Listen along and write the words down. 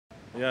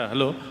Yeah,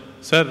 hello.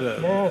 Sir,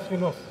 Yes,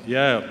 Srinivas.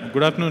 yeah,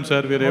 good afternoon,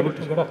 sir. We are able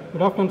to,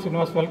 Good afternoon,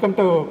 Srinivas. Welcome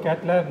to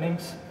Cat Lab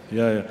NIMS.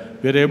 yeah,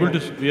 we are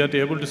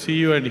able to see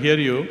you and hear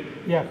you.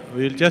 Yeah.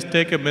 We'll just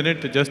take a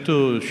minute just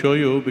to show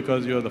you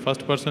because you are the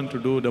first person to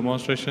do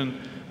demonstration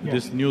with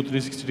this new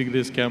 360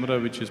 degrees camera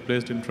which is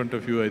placed in front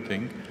of you, I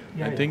think.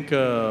 Yeah, I think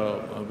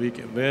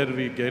where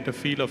we get a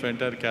feel of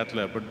entire cath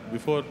lab. But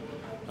before,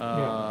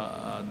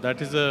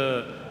 that is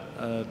a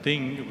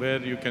thing where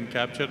you can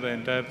capture the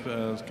entire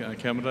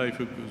camera. If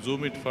you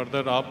zoom it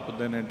further up,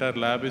 then entire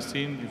lab is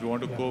seen. If you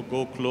want to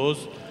go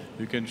close,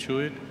 you can show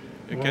it.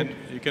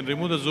 You can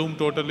remove the zoom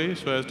totally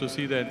so as to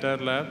see the entire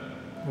lab.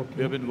 Okay.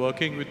 We have been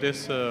working with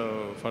this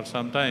for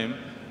some time,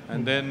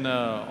 and then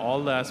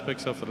all the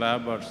aspects of the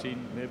lab are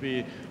seen.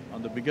 Maybe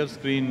on the bigger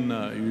screen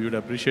you would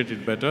appreciate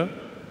it better.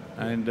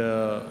 And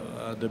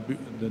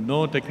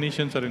no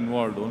technicians are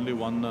involved. Only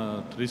one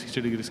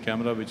 360 degrees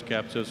camera which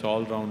captures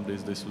all round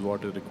this. This is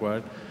what is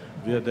required.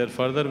 We are there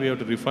further. We have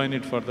to refine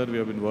it further. We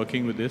have been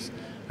working with this,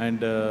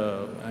 and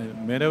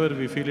whenever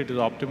we feel it is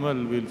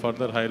optimal, we'll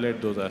further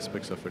highlight those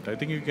aspects of it. I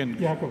think you can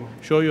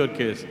show your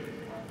case.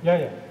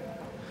 Yeah.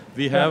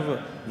 We have,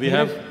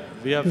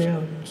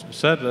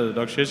 sir,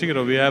 Dr.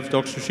 Seshagiri, we have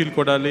Dr. Sushil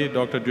Kodali,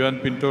 Dr. Juan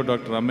Pinto,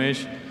 Dr.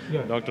 Ramesh,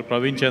 Dr.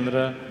 Praveen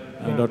Chandra,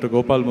 and Dr.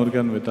 Gopal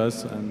Murugan with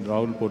us, and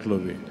Rahul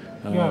Potlovi.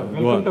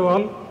 Welcome to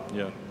all.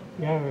 Yeah.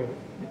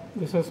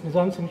 This is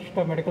Nizam's Institute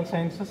of Medical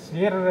Sciences.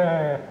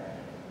 Here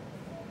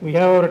we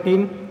have our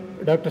team.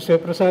 Dr.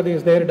 Shivaprasad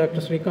is there,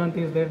 Dr. Srikanth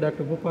is there,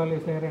 Dr. Gopal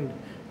is there, and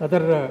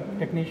other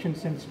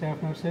technicians and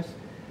staff nurses.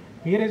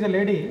 Here is a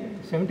lady,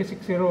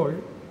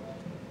 76-year-old,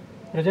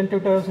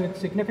 presented to us with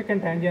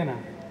significant angina.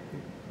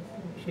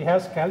 She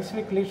has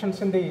calcific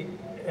lesions in the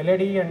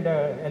LAD and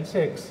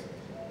LCX.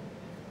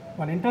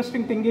 One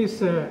interesting thing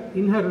is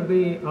in her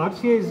the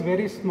RCA is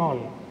very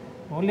small.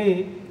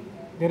 Only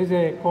there is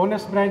a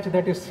conus branch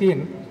that is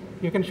seen.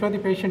 You can show the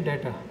patient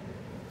data.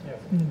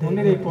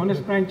 Only the conus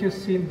branch is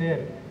seen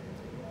there.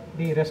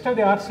 The rest of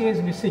the RCA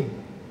is missing.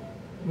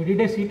 We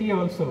did a CT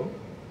also.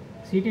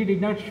 CT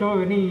did not show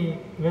any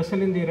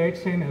vessel in the right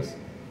sinus,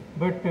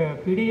 but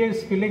PDA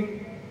is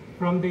filling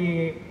from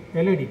the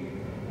LAD.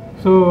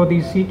 So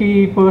the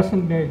CT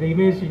person, the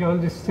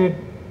imagologist said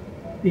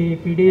the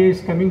PDA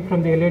is coming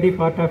from the LAD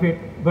part of it,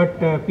 but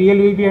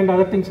PLVB and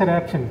other things are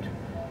absent.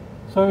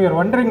 So we are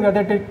wondering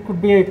whether it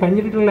could be a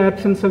congenital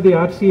absence of the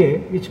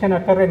RCA, which can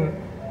occur in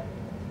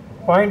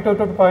 0.2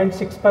 to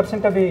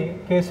 0.6% of the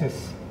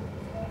cases.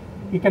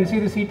 You can see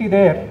the CT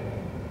there.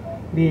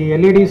 The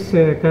LAD is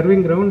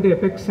curving round the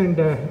apex and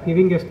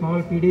giving a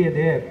small PDA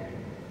there.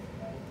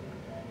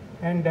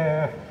 And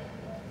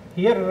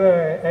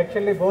here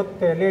actually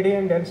both LAD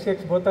and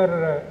LCX both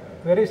are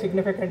very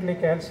significantly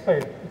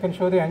calcified. You can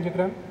show the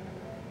angiogram.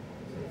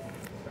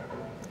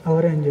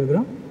 Our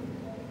angiogram?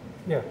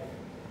 Yeah.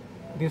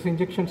 These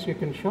injections you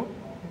can show.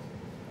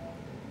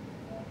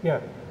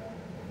 Yeah.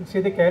 You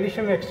see the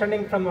calcium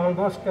extending from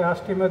almost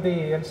ostium of the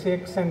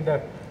LCX and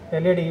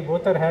LAD,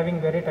 both are having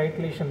very tight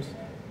lesions.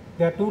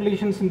 There are two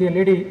lesions in the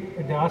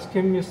LAD, the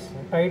ostium is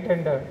tight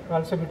and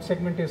also mid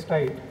segment is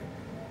tight.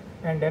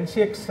 And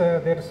LCX,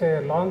 there is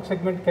a long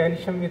segment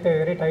calcium with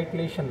a very tight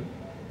lesion.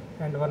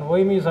 And one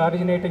OM is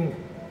originating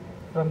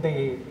from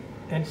the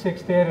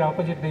LCX there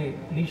opposite the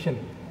lesion.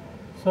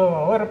 So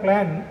our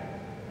plan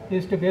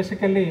is to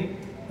basically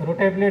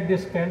rotablate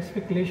this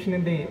calcific lesion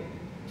in the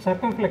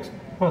circumflex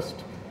first,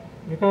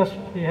 because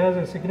she has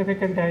a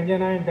significant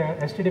angina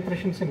and ST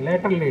depressions in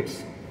lateral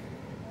leads.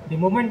 The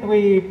moment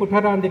we put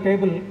her on the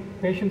table,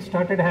 patient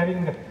started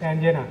having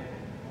angina.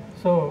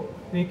 So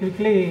we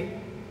quickly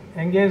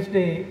engaged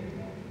the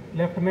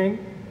left main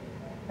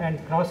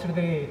and crossed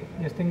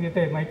this thing with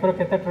a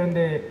microcatheter in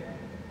the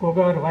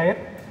Cougar wire.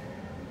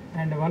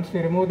 And once we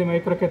remove the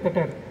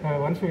microcatheter,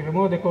 once we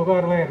remove the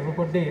Cougar wire, we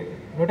put the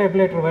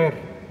rotablator wire.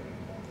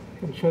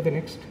 You can show the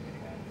next.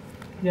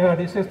 Yeah,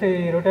 this is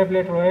the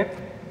rotablator wire.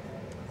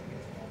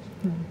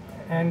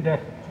 And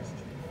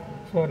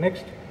so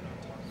next.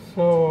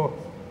 So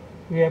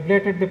we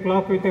ablated the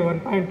plaque with a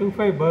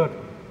 1.25 bar.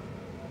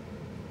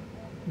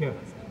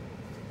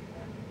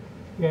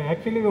 Yeah,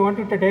 actually we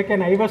wanted to take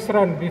an IVAS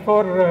run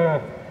before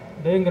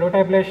doing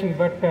rotablation,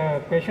 but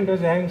patient was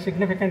having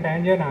significant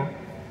angina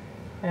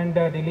and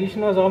the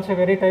lesion was also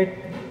very tight.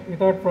 We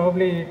thought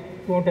probably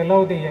it won't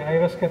allow the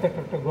IVAS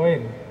catheter to go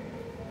in.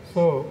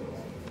 So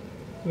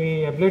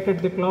we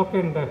ablated the plaque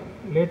and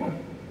later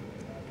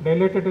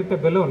dilated with a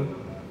balloon.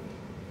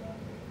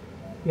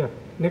 Yeah,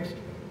 next.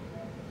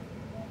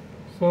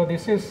 So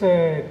this is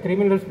a 3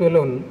 mm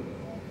balloon,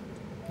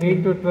 3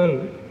 into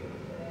 12.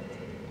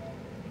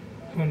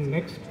 And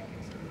next,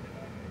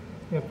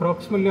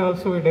 proximally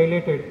also we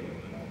dilated.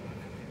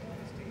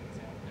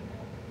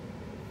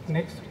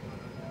 Next,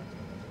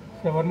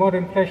 so one more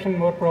inflation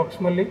more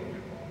proximally.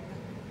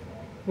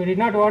 We did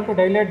not want to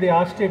dilate the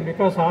ostium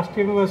because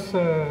ostium was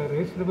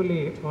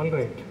reasonably all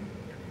right,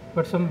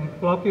 but some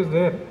plaque is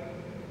there.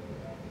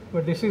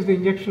 But this is the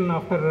injection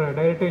after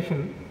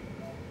dilatation.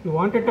 We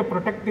wanted to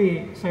protect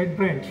the side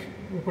branch.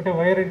 We put a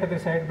wire into the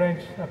side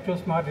branch,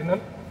 obtuse marginal,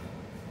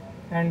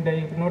 And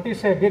you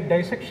notice a big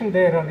dissection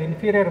there on the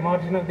inferior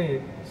margin of the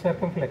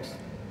circumflex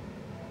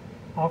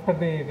after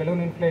the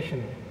balloon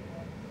inflation.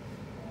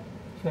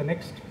 So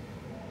next.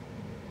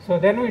 So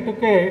then we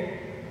took a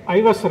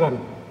IVUS run.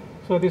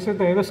 So this is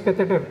the IVUS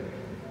catheter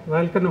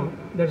volcano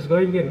that is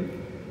going in.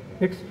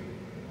 Next.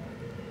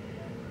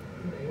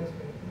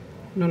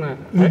 No,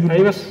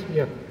 IVUS,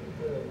 yeah.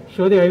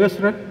 Show the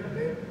IVUS run.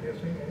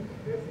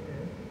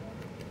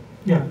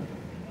 Yeah.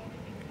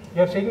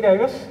 You are seeing the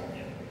IVUS?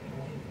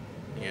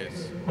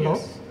 Yes. Hello?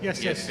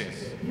 Yes.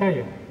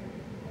 Yeah.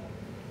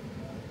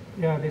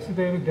 Yeah, this is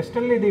the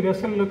distally the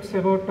vessel looks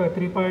about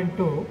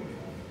 3.2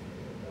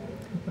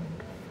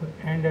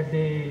 and at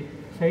the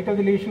site of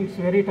the lesion is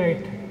very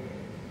tight.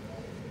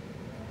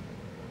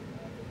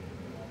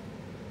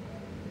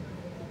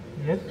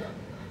 Yes.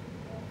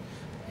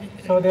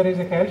 So there is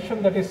a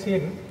calcium that is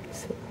seen.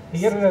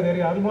 Here there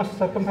is almost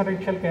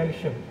circumferential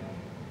calcium.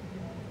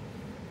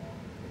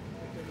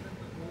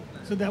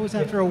 So that was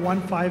after a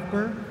 1.5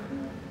 burr?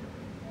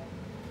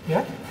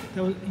 Yeah?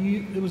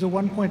 It was a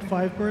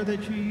 1.5 burr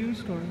that you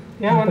used, or?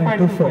 Yeah,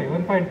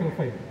 1.25.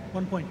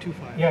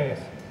 1.25. Yeah,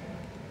 yes.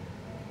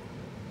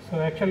 So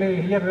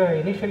actually here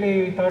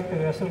initially we thought the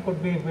vessel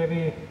could be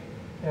maybe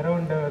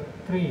around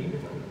 3,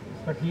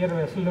 but here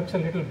vessel looks a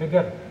little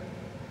bigger.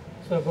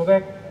 So go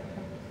back.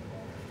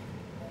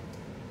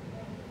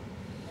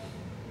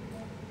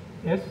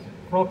 Yes,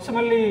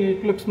 proximally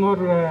it looks more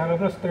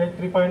almost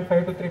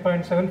 3.5 to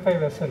 3.75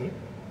 vessel,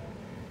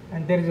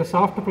 and there is a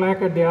soft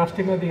plaque at the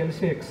ostium of the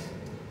LCX.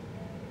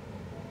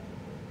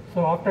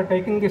 So after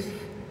taking this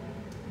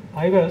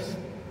IVUS,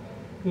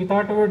 we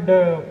thought we would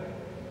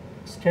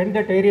stent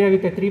that area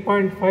with a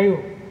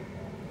 3.5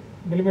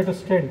 millimeter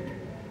stent,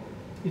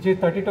 which is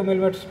 32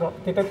 millimeters,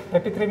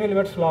 33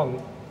 millimeters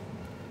long.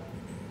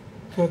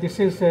 So this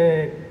is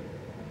a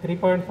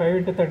 3.5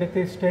 into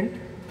 33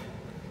 stent.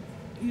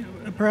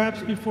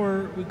 Perhaps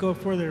before we go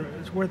further,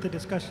 it's worth a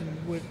discussion.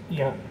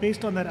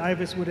 Based on that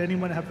IVUS, would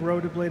anyone have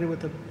rotablated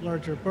with a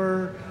larger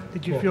burr?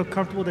 Did you feel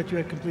comfortable that you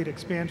had complete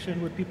expansion?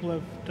 Would people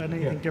have done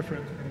anything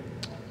different?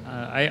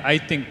 I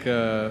think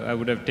I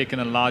would have taken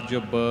a larger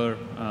burr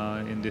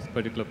in this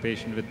particular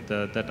patient with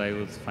that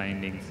IVUS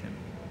findings.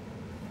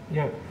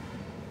 Yeah.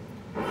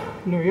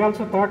 No, we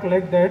also thought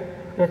like that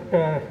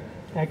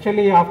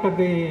actually after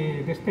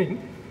this thing,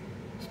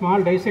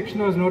 small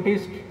dissection was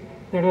noticed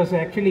that was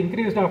actually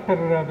increased after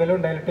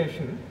balloon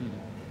dilatation.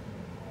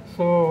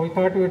 So we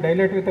thought we would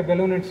dilate with the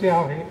balloon and see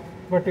how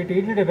but it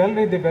yielded well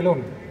with the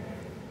balloon.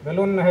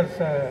 Balloon has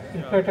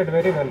inflated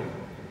very well.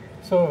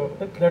 So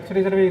that's the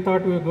reason we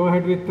thought we would go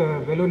ahead with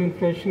balloon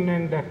inflation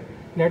and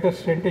later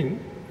stenting.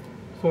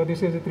 So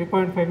this is a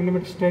 3.5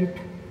 millimeter stent,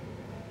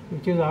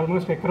 which is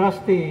almost across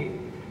the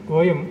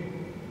OM.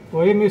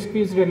 OM is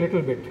squeezed a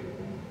little bit.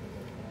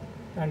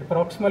 And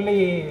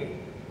proximally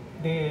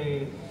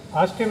the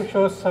ostium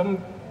shows some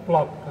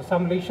block,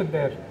 some lesion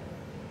there,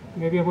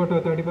 maybe about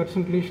a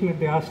 30% lesion at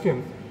the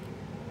ostium.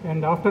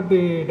 And after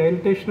the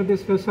dilatation of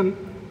this vessel,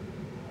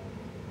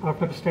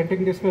 after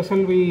stenting this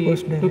vessel, we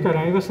took an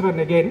IVUS run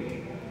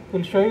again.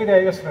 We'll show you the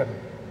IVUS run.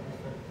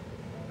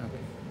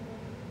 Okay.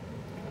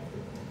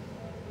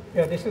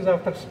 Yeah, this is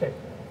after stent.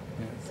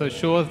 Yeah. So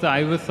show us the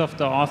IVUS of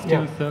the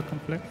ostium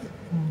circumflex.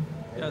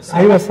 Yes.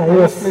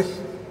 IVUS, please.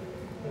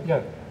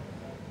 Yeah.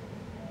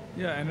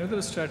 Yeah,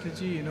 another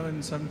strategy,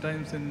 and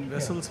sometimes in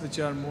vessels which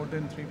are more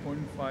than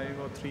 3.5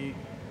 or 3,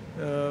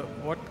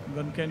 what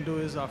one can do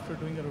is after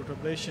doing a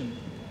rotablation,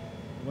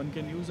 one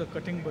can use a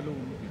cutting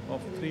balloon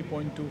of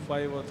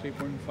 3.25 or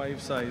 3.5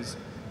 size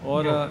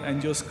or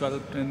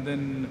angiosculpt and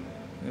then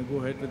go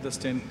ahead with the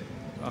stent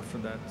after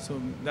that. So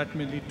that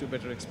may lead to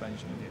better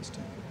expansion in the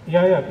stent.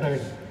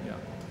 Right.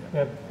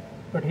 Yeah.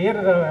 But here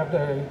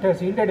it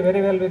has yielded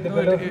very well with the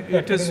balloon.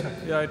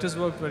 It has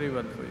worked very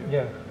well for you.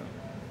 Yeah.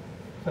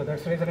 So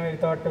that's the reason we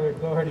thought we would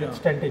go ahead with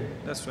stenting.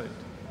 That's right.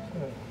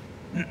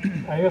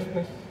 IVUS,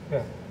 please.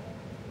 Yeah.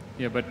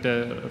 Yeah, but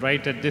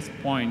right at this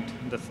point,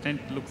 the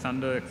stent looks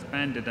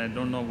under-expanded. I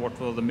don't know what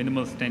was the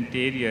minimal stent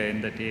area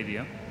in that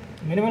area.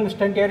 Minimal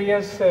stent area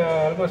is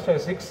almost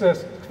 6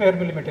 square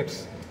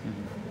millimeters.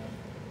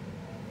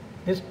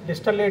 This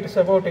distally it is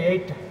about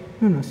 8.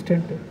 No,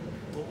 stent.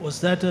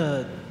 Was that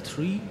a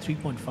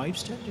 3.5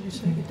 stent, did you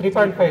say?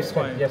 3.5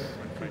 stent, yes.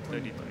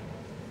 33.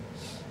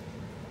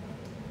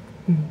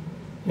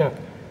 Yeah.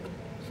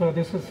 So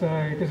this is,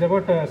 it is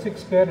about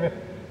 6 square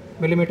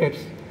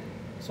millimeters.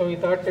 So we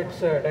thought it's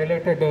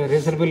dilated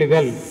reasonably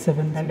well.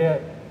 7. And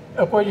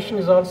opposition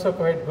is also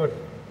quite good.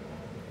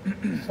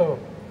 So,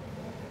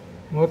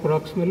 more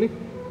proximally.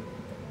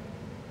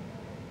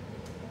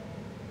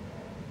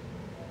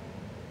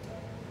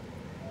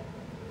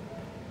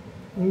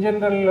 In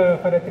general,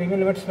 for a 3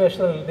 millimeter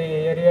vessel, the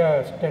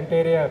area, stent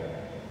area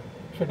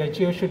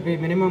should be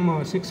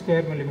minimum 6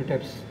 square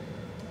millimeters.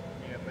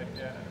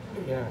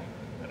 Yeah,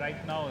 but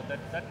right now,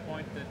 that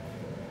point is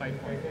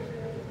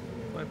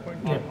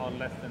 5.5 or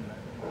less than that.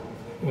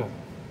 Yeah.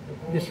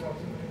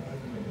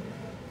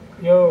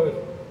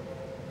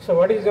 So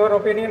what is your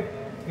opinion?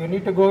 You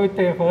need to go with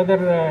a further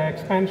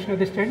expansion of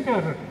the stent,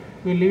 or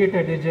we'll leave it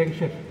at this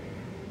juncture.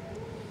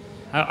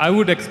 I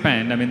would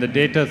expand. I mean, the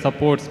data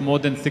supports more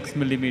than 6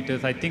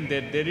 millimeters. I think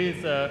that there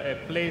is a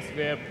place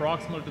where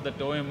proximal to the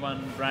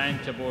OM1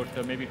 branch, about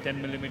maybe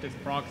 10 millimeters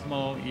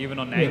proximal, even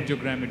on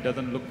angiogram, it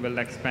doesn't look well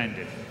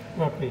expanded.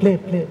 Okay.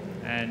 Play.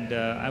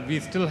 And we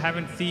still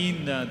haven't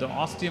seen the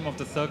ostium of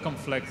the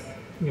circumflex.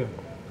 Yeah.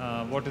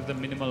 What is the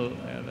minimal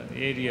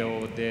area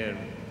over there?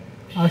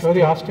 Show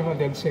the ostium of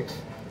the L6.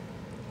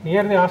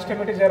 Here the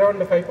ostium is around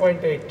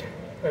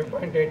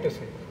 5.8 to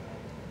 6.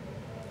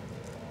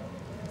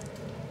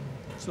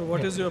 So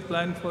what is your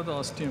plan for the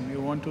ostium? You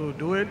want to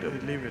do it or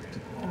leave it?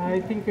 I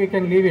think we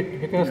can leave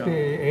it because the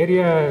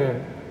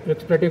area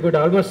looks pretty good,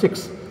 almost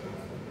 6.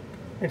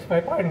 It's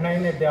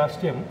 5.9 at the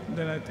ostium.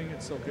 Then I think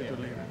it's okay to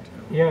leave it.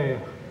 Yeah.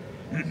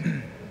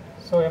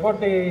 So about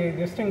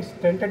this thing,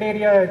 stented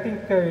area, I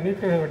think we need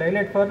to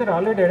dilate further.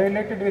 Already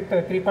dilated with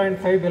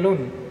 3.5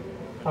 balloon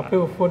up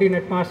to 14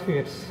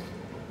 atmospheres.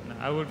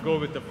 I would go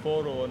with the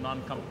 4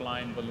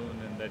 non-compliant balloon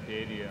in that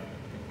area.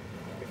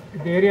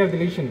 The area of the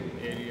lesion.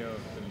 Area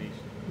of the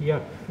lesion.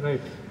 Yeah,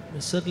 right.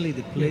 Certainly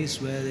the place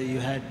where you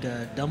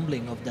had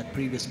dumbling of that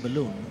previous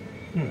balloon,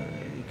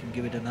 you can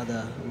give it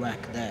another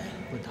whack there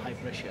with high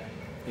pressure,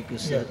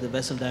 because the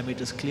vessel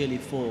diameter is clearly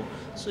 4.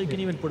 So you can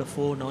even put a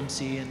 4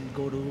 non-C and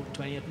go to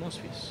 20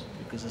 atmospheres,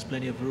 because there's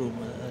plenty of room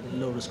at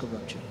low risk of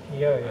rupture.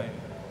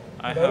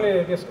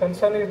 This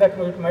concern is that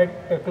it might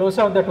close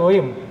out that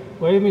OM.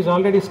 OM is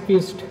already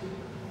squeezed.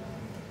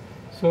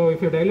 So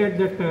if you dilate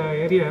that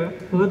area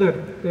further,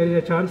 there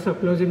is a chance of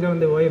closing down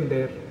the OM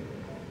there.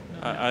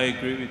 I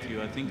agree with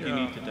you. I think you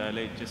need to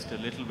dilate just a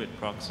little bit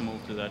proximal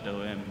to that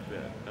OM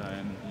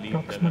and leave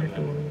that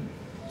OM.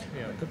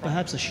 But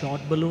perhaps a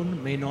short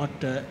balloon may not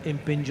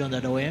impinge on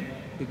that OM,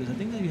 because I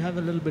think that you have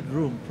a little bit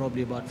room,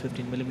 probably about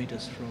 15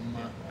 millimeters from...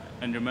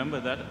 And remember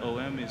that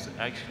OM is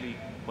actually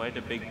quite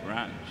a big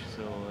branch.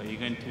 So are you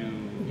going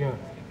to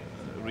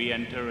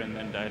re-enter and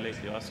then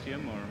dilate the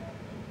ostium, or?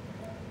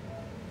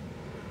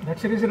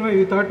 That's the reason why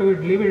we thought we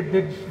would leave it at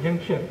that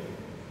juncture,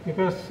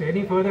 because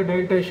any further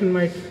dilatation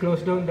might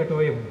close down that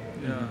OM.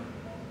 Yeah.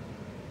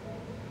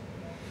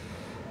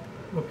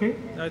 Okay?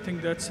 I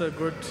think that's a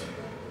good,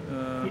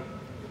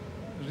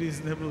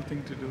 reasonable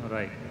thing to do.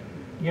 Right.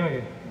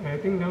 Yeah. I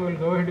think now we'll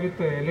go ahead with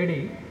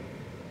LED.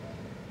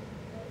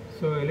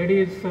 So LED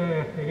is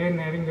again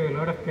having a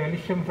lot of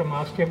calcium from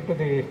ostium to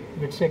the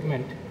mid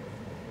segment.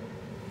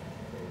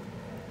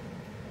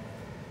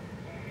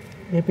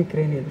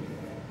 Epicranial.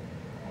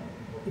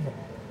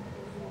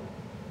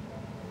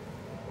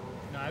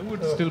 I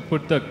would still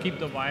keep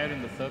the wire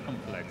in the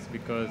circumflex,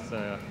 because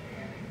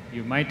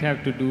you might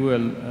have to do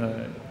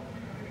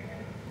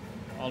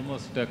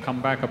almost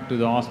come back up to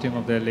the ostium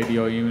of the LED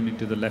or even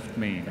into the left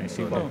main. I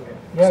see that.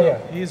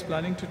 So he is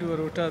planning to do a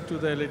rota to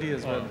the LED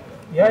as well.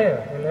 We'll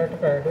have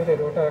to do the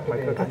rota to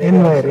the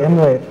N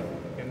wire,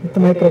 with the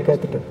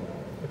microcatheter.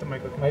 With the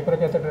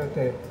microcatheter with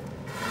the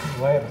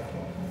wire.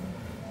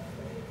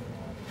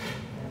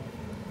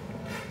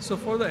 So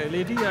for the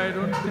LED, I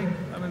don't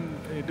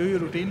think, do you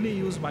routinely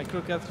use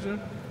microcatheter?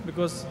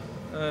 Because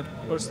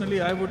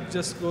personally, I would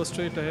just go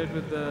straight ahead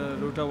with the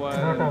rota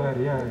wire. Rota wire,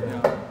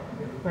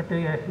 But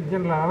in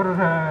general,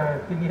 our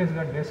thing is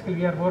that basically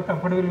we are more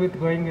comfortable with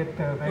going with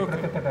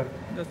microcatheter.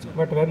 That's all.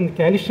 But when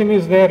calcium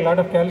is there, a lot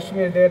of calcium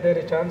is there, there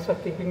is a chance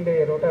of keeping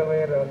the rota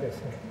wire all this.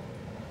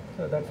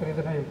 So that's the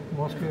reason I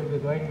mostly will be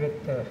going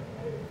with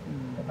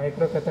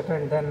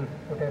microcatheter and then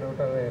put a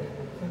rota wire.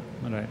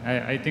 Right.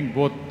 I think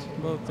both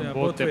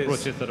both ways.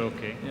 approaches are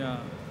okay. Yeah.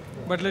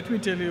 But let me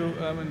tell you,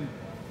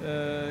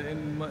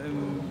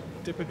 in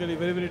typically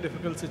very, very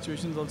difficult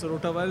situations also,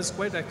 rota wire is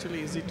quite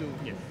actually easy to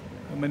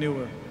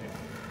maneuver.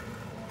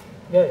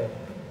 You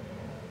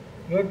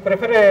would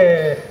prefer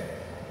a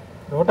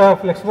rota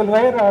flexible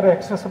wire or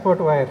extra support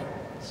wire?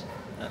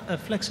 A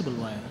flexible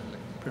wire,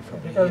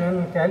 preferably. Because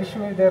when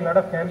calcium is there, a lot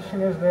of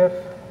calcium is there.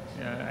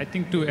 I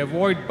think to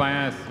avoid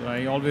bias,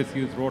 I always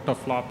use rota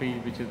floppy,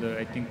 which is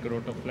I think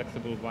rota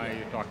flexible wire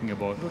you're talking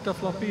about. Rota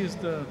floppy is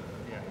the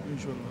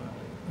usual one.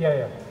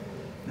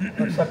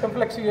 But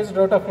circumflex you use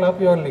rota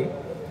floppy only.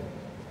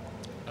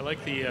 I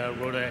like the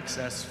Rota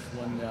XS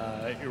when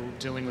you're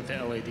dealing with the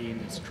LED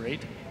and it's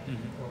straight.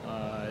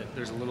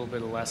 There's a little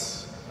bit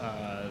less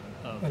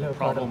of a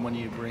problem when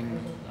you bring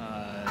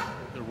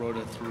the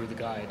Rota through the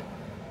guide.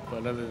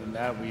 But other than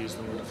that, we use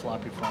the Rota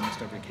floppy for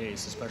almost every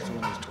case, especially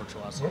when there's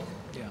tortuosity.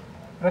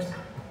 Press.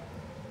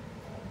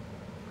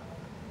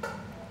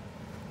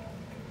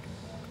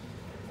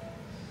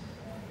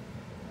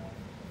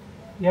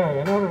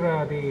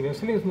 Whenever the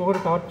vessel is more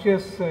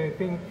tortuous, I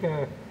think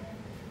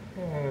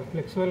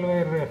flexible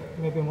wire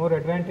may be more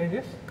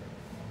advantageous.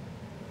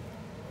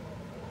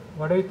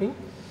 What do you think?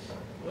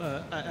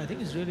 I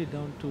think it's really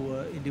down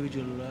to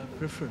individual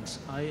preference.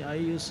 I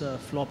use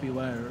floppy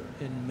wire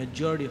in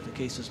majority of the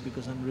cases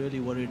because I'm really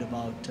worried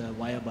about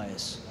wire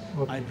bias.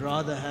 I'd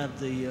rather have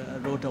the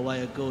rota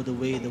wire go the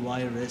way the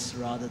wire is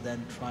rather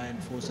than try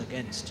and force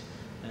against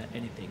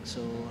anything.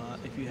 So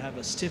if you have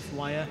a stiff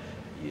wire,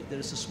 there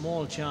is a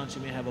small chance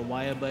you may have a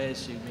wire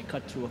bias, you may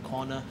cut through a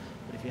corner,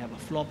 But if you have a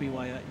floppy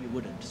wire, you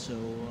wouldn't. So,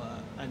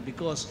 and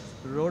because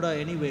ROTA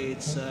anyway,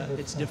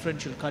 it's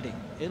differential cutting.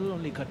 It'll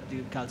only cut the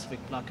calcific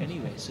plaque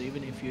anyway. So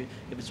even if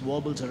it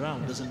wobbles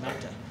around, doesn't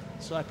matter.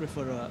 So I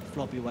prefer a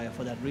floppy wire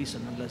for that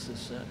reason, unless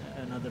it's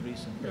another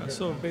reason. Yeah,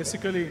 so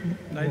basically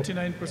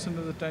 99%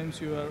 of the times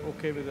you are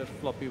okay with a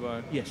floppy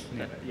wire. Yes,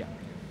 yeah.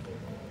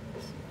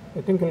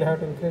 I think we'll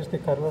have to increase the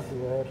curve of the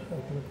wire. I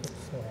think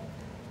it's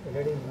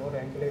already more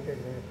angulated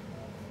there.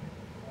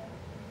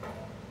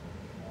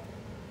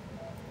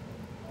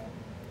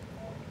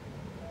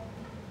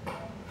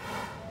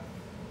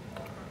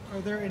 Are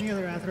there any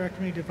other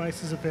atherectomy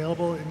devices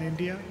available in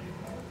India?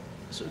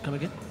 So come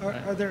again?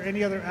 Are there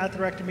any other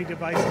atherectomy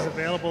devices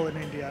available in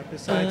India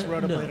besides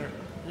rotablator?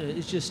 No.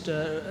 It's just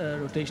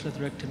rotational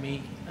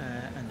atherectomy,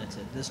 and that's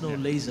it. There's no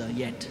laser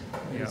yet.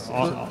 Yeah,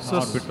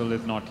 orbital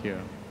is not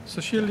here.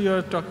 Sushil, you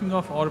are talking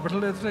of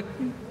orbital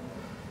atherectomy?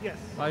 Yes.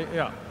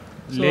 Yeah.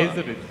 So,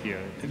 laser is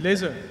here.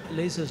 Laser?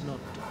 Laser is not.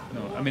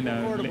 No, I mean,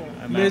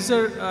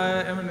 laser,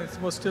 I mean,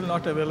 it was still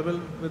not available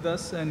with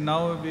us, and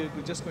now we're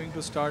just going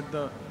to start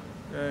the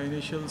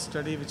initial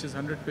study, which is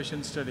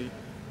 100-patient study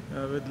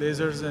with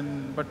lasers,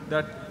 but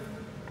that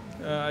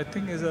I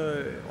think is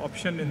an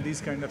option in these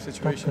kind of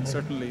situations,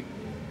 certainly.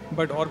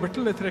 But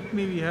orbital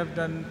atherectomy we have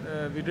done,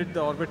 we did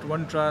the Orbit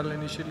 1 trial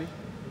initially,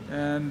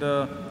 and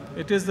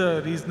it is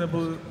a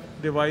reasonable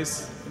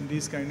device in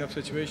these kind of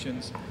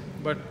situations.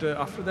 But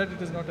after that,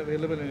 it is not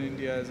available in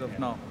India as of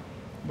now.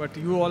 But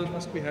you all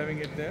must be having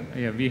it there.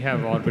 Yeah, we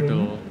have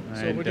orbital.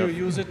 So would you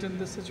use it in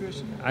this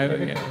situation?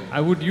 I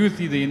would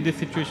use either in this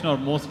situation or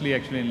mostly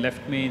actually in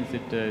left mains.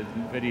 It is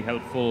very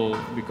helpful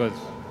because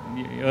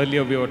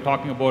earlier we were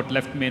talking about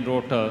left main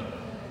rotor.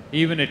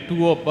 Even a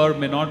 2-0 burr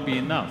may not be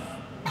enough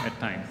at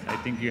times. I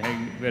think you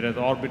have, whereas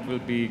orbit will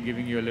be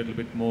giving you a little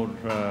bit more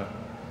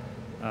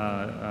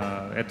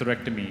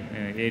atherectomy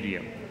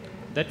area.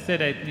 That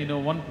said,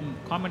 one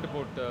comment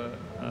about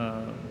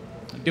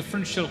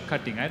differential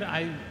cutting.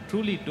 I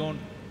truly don't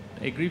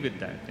agree with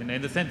that,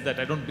 in the sense that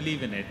I don't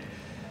believe in it.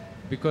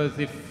 Because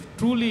if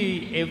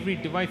truly every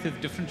device is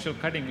differential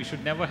cutting, we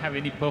should never have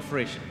any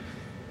perforation.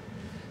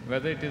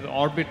 Whether it is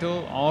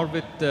orbital or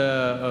with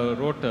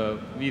rotor,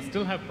 we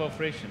still have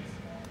perforations.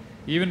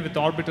 Even with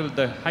orbital,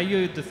 the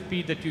higher the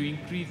speed that you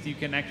increase, you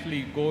can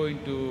actually go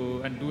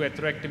into and do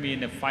atherectomy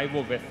in a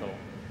 5-0 vessel.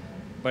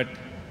 But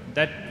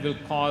that will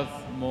cause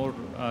more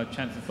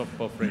chances of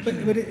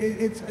perforation. But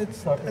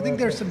I think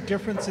there's some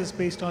differences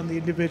based on the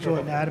individual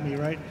anatomy,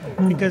 right?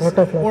 Because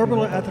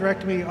orbital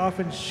atherectomy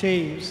often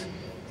shaves,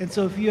 and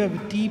so if you have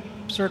a deep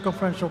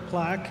circumferential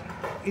plaque,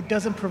 it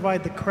doesn't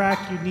provide the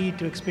crack you need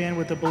to expand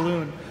with the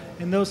balloon.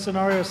 In those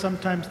scenarios,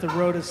 sometimes the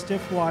rota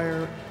stiff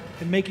wire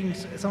and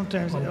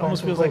sometimes it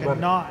almost feels like a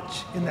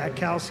notch in that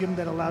calcium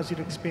that allows you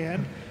to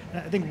expand.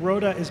 And I think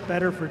rota is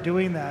better for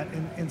doing that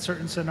in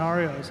certain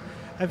scenarios.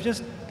 I've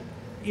just,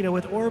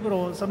 with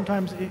orbital,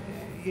 sometimes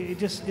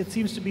it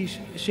seems to be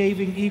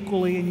shaving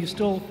equally, and you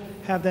still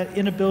have that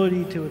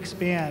inability to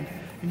expand,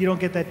 and you don't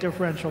get that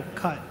differential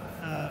cut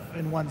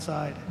in one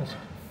side.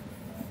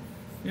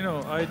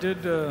 I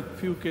did a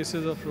few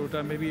cases of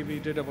rota, maybe we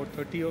did about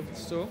 30 or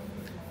so,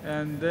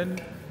 and then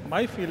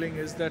my feeling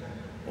is that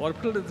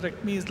orbital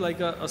atherectomy is like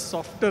a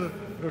softer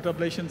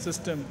rotablation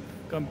system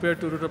compared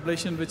to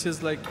rotablation, which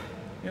is like,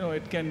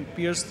 it can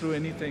pierce through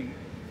anything.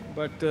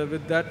 But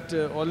with that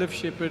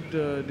olive-shaped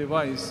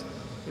device,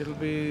 it'll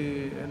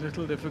be a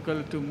little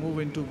difficult to move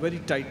into very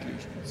tight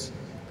lesions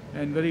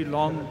and very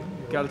long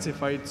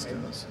calcified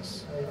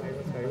stenosis.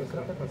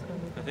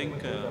 I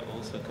think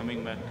also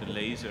coming back to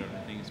laser,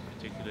 I think it's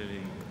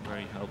particularly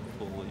very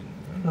helpful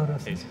in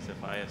cases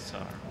of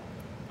ISR.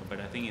 But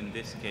I think in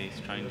this case,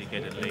 trying to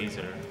get a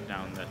laser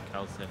down that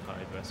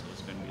calcified vessel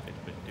is going to be a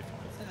little bit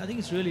difficult. I think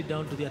it's really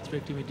down to the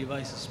atherectomy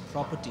device's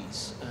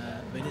properties.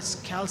 When it's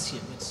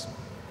calcium, it's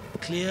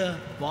clear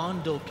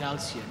Bondo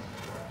calcium,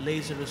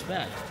 laser is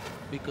bad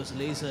because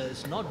laser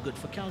is not good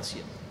for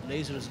calcium.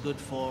 Laser is good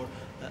for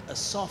a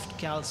soft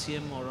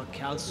calcium or a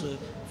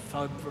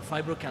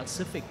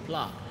fibrocalcific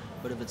plaque.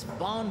 But if it's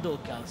Bondo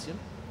calcium,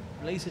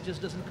 laser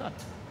just doesn't cut.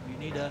 You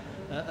need a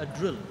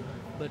drill.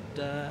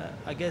 But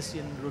I guess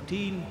in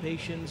routine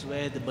patients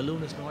where the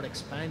balloon is not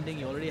expanding,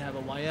 you already have a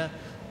wire,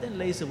 then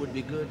laser would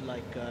be good,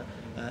 like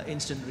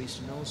instant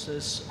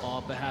restenosis,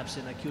 or perhaps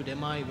in acute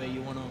MI where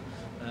you want to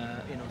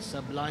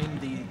sublime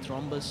the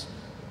thrombus.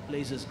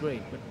 Laser is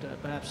great,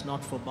 but perhaps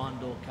not for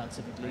Bondo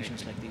calcific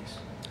lesions like these.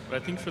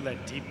 But I think for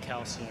that deep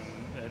calcium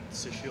that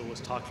Sushil was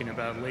talking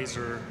about,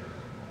 laser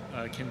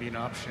can be an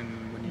option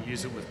when you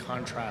use it with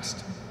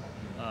contrast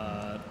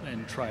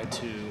and try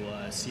to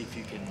see if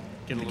you can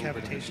get a little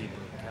bit of a deeper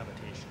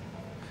cavitation.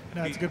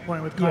 No, that's a good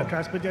point with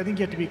contrast, but I think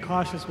you have to be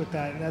cautious with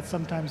that, and that's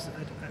sometimes,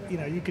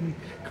 you can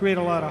create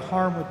a lot of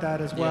harm with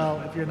that as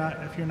well if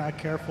you're not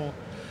careful.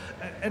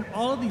 And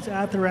all of these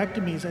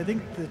atherectomies, I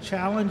think the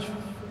challenge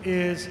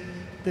is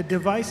the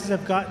devices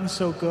have gotten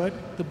so good,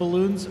 the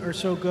balloons are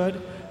so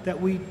good, that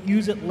we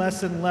use it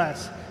less and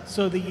less.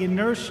 So the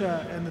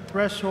inertia and the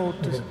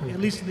threshold, to, at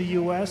least in the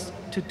U.S.,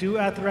 to do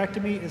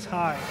atherectomy is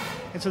high.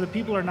 And so the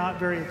people are not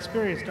very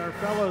experienced. Our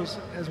fellows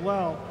as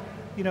well,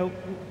 you know,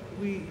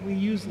 we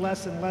use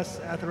less and less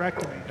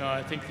atherectomy. No,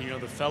 I think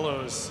the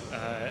fellows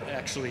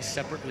actually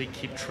separately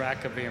keep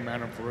track of the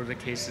amount of rota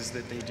cases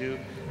that they do.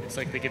 It's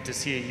like they get to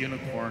see a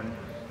unicorn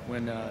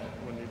when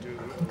they do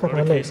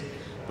rota case.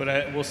 But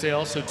I will say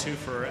also too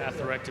for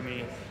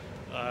atherectomy,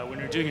 when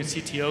you're doing a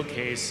CTO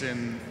case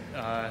and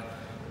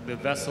the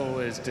vessel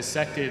is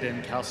dissected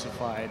and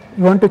calcified,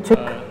 you want to check?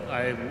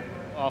 I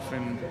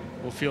often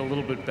will feel a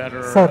little bit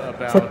better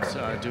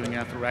about doing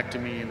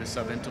atherectomy in the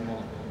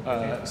subintimal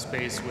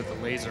space with the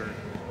laser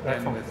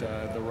than with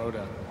the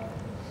rota.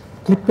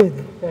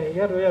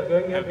 Here we are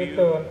going with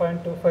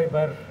 1.25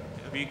 bar.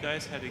 Have you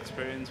guys had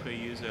experience where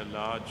you use a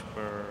large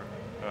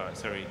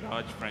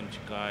large French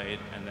guide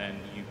and then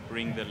you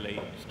bring the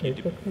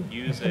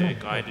use a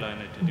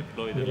guideliner to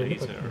deploy the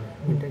laser,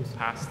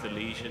 pass the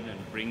lesion and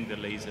bring the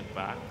laser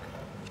back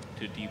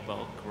to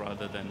debulk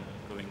rather than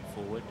going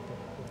forward?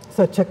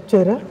 So check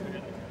chera?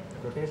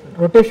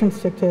 Rotations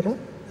check chera?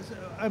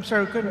 I'm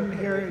sorry, I couldn't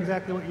hear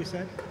exactly what you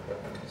said.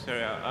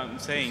 Sorry, I'm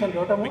saying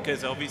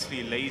because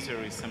obviously laser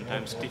is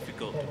sometimes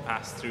difficult to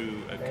pass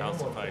through a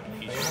calcified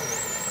lesion.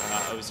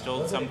 I was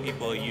told some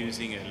people are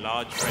using a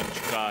large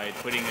French guide,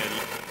 putting a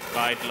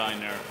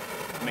guideliner,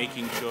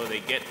 making sure they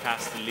get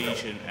past the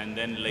lesion and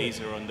then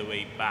laser on the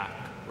way back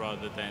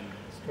rather than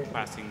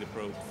passing the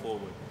probe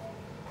forward.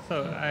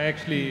 So I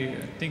actually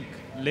think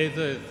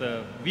laser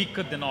is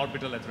weaker than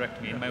orbital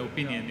atherectomy in my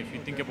opinion if you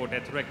think about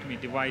atherectomy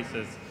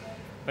devices.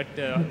 But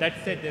that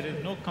said, there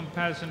is no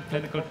comparison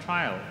clinical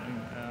trial.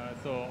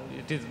 So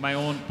it is my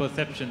own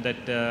perception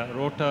that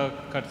rota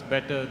cuts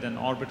better than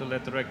orbital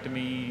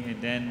atherectomy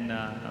and then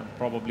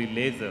probably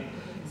laser.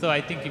 So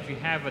I think if you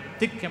have a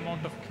thick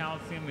amount of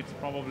calcium, it's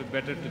probably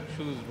better to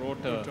choose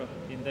rota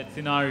in that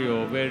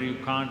scenario where you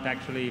can't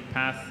actually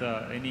pass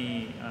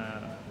any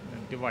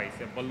device,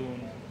 a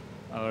balloon,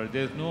 or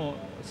there's no,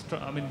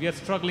 I mean, we are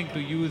struggling to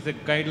use a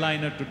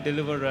guideliner to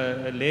deliver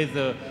a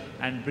laser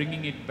and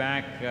bringing it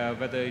back,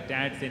 whether it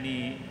adds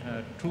any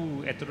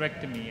true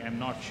atherectomy, I'm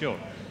not sure.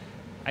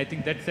 I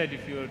think that said,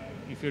 if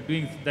you're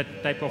doing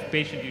that type of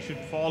patient, you should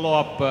follow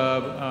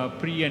up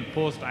pre and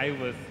post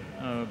IVUS,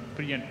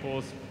 pre and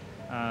post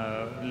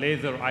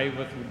laser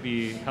IVUS would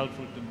be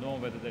helpful to know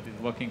whether that is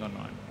working or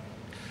not.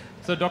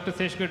 So Dr.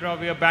 Seshagiri,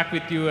 we are back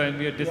with you and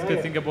we are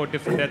discussing about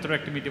different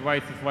atherectomy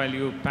devices while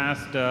you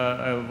passed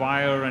a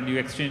wire and you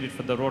exchanged it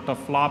for the rota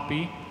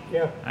floppy.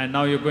 Yeah. And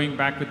now you're going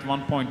back with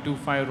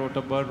 1.25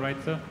 rota burr,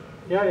 right sir?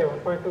 Yeah,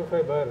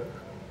 1.25 bar.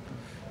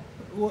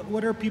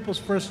 What are people's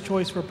first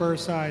choice for burr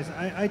size?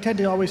 I tend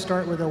to always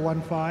start with a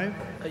 1.5.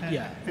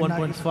 Yeah,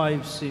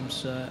 1.5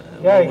 seems.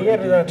 Yeah,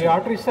 here the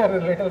arteries are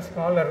a little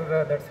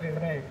smaller. That's the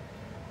reason I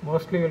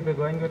mostly will be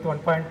going with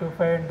 1.25,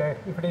 and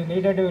if it is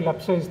needed, we will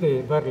upsize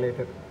the burr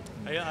later.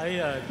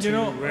 I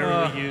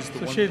rarely use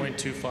the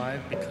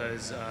 1.25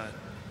 because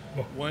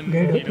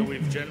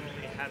we've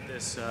generally had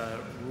this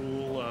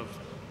rule of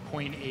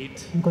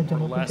 0.8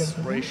 or less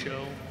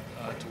ratio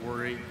to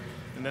worry.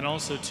 And then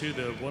also too,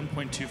 the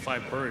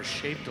 1.25 burr is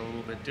shaped a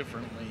little bit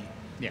differently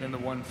than the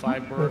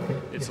 1.5 burr.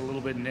 It's a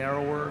little bit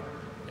narrower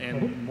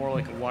and more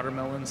like a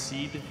watermelon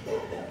seed.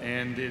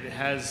 And it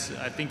has,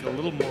 I think, a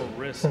little more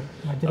risk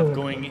of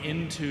going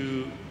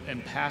into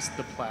and past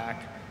the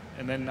plaque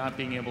and then not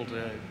being able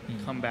to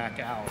come back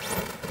out.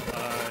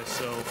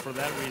 So for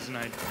that reason,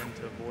 I tend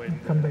to avoid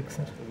the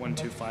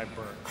 1.25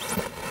 burr.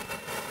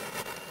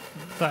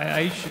 So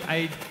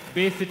I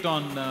base it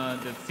on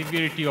the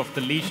severity of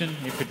the lesion.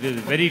 If it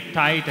is very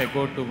tight, I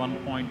go to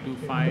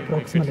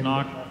 1.25. If it's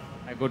not,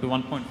 I go to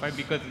 1.5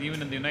 because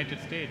even in the United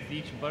States,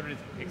 each burr is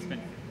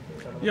expensive.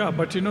 Yeah,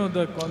 but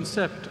the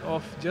concept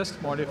of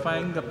just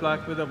modifying the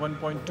plaque with a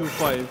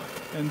 1.25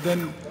 and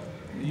then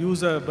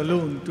use a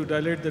balloon to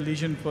dilate the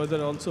lesion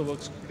further also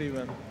works pretty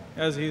well,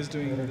 as he is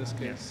doing in this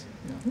case.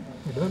 Yeah.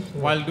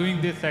 While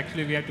doing this,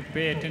 actually, we have to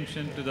pay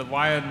attention to the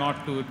wire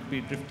not to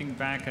be drifting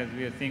back, as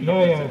we are seeing.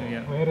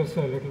 Wire is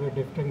a little bit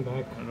drifting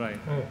back. Right.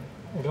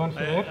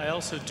 I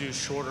also do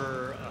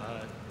shorter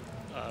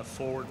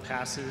forward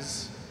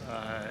passes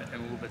and a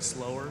little bit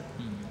slower.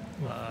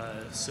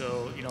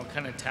 So,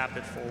 kind of tap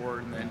it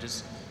forward and then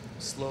just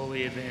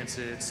slowly advance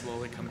it,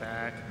 slowly come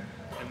back.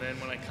 And then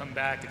when I come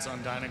back, it's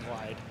on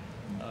Dynaglide.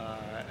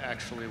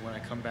 Actually, when I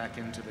come back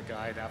into the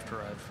guide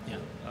after I've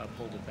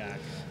pulled it back.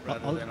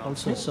 Rather than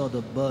also saw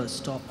the burr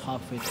stop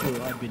halfway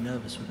through. I'd be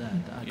nervous with that.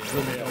 I'd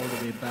drill it all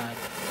the way back.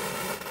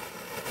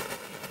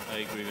 I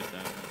agree with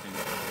that. I think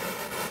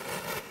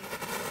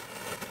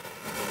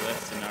the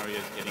worst scenario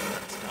is getting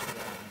that stuff.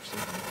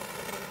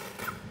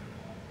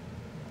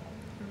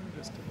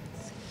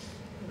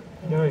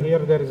 Here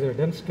there is a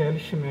dense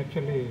calcium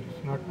actually,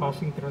 it's not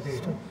passing through the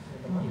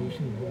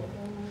lesion here.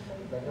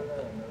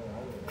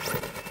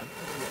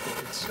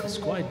 It's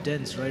quite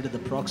dense right at the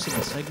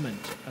proximal segment,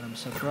 and I'm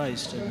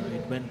surprised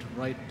it went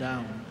right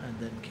down and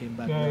then came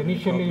back. Yeah,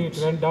 initially it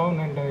went down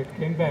and it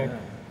came back.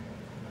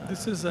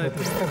 This is, I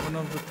think, one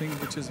of the things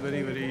which is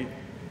very, very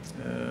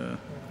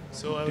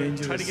So I would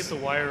try to get the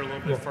wire a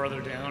little bit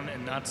farther down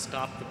and not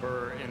stop the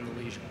burr in the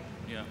lesion.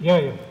 Yeah.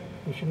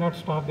 You should not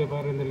stop the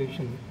burr in the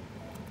lesion.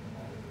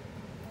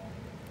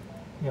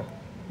 Yeah.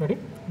 Ready?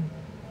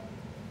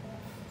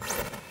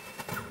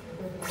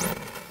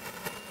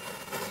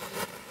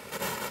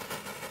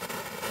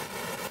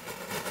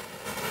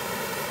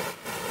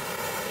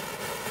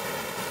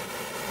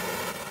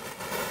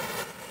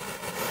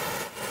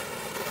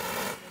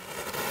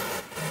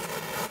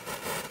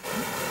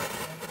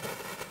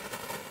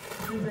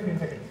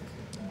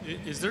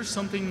 Is there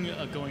something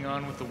going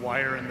on with the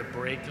wire and the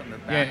brake on the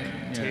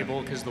back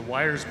table? Because the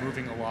wire's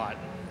moving a lot.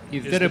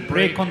 Is there a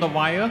brake on the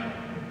wire?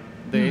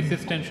 The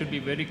assistant should be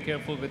very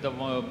careful with the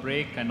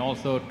brake and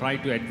also try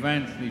to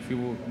advance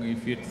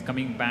if it's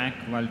coming back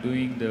while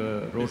doing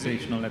the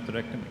rotational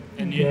atherectomy.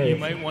 And you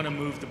might want to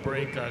move the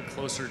brake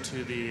closer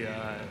to the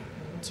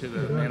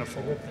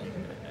manifold.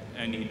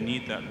 And you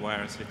need that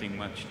wire sitting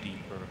much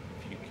deeper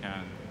if you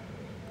can.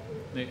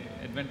 The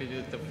advantage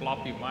is the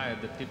floppy wire,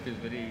 the tip is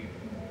very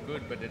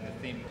good, but at the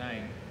same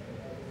time,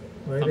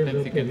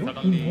 sometimes you can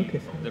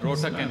suddenly, the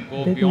rotor can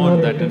go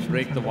beyond that and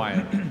break the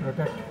wire.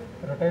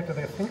 Rotate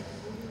this thing.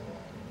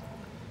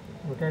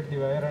 Rotate the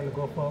wire and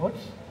go forwards.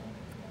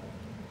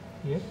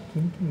 Yes.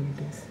 Kinking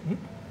it is. It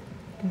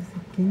is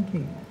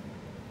kinking.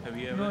 Have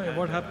you No, ever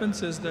what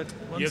happens is that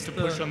once You have to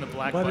push on the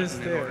black bar button is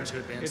in there, order to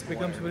advance it the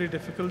becomes wire. very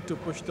difficult to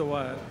push the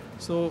wire.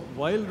 So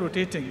while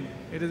rotating,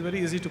 it is very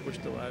easy to push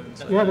the wire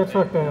inside. Yeah, that's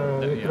what.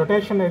 With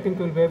rotation, I think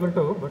we'll be able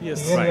to. But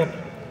Yes. here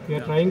we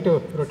are trying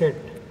to rotate.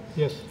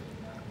 Yes.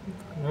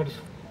 That's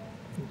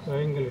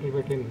going a little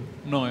bit in.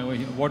 No,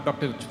 what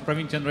Dr.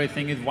 Praveen Chandra is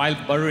saying is while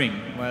burring,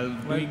 while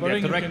doing the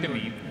burring, you can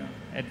atherectomy, do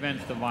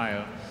advance the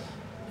wire.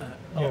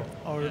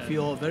 Or if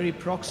you're very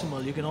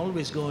proximal, you can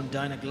always go on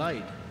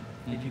Dynaglide.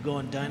 If you go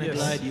on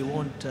Dynaglide, you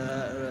won't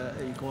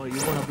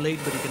ablate,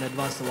 but you can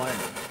advance the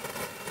wire.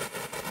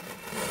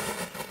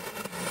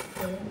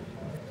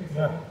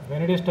 Yeah.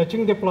 When it is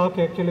touching the block,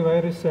 actually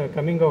wire is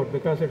coming out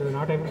because it is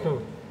not able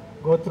to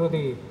go through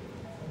the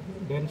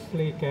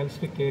densely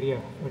calcific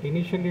area. But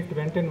initially it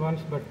went in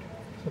once, but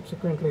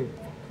subsequently.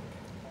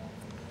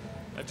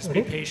 Just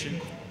be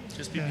patient.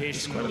 Just be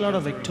patient. Quite a lot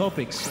of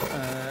ectopics.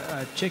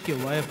 Check your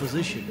wire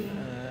position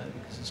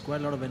because there's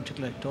quite a lot of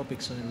ventricular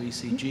ectopics on your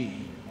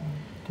ECG.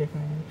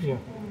 Yeah.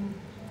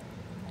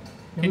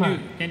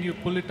 Can you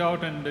pull it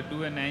out and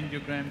do an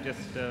angiogram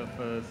just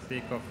for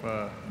sake of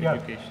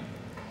education?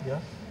 Yeah.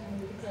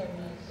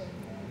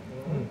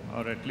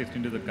 Or at least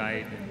into the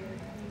guide.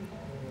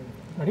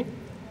 Ready?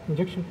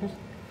 Injection, please.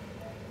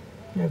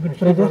 Yeah, good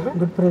pressure.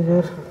 Good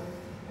pressure.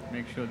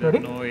 Make sure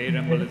there's no air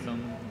embolism.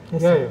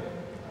 Yes, Yeah.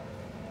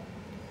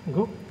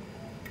 Go.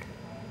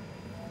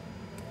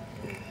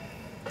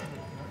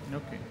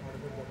 Okay.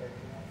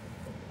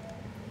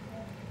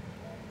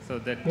 So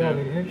that Yeah,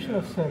 the reaction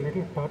is a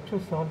little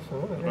tortuous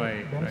also.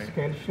 Right, Dense right.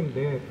 calcium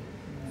there.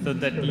 so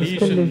that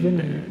lesion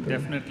lesion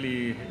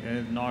definitely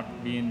has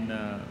not been.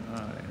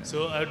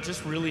 So I would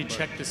just really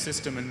check the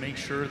system and make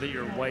sure that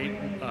your white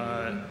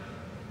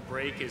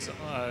brake is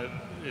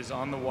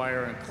on the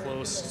wire and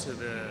close to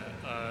the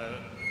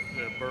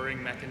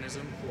burring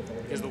mechanism,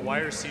 because the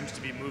wire seems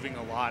to be moving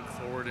a lot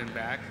forward and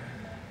back.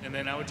 And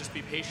then I would just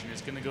be patient.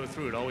 It's going to go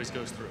through. It always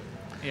goes through.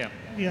 Yeah.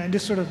 Yeah, and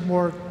just sort of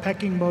more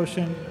pecking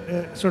motion,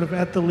 sort of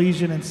at the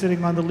lesion and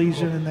sitting on the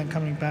lesion and then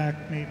coming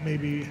back may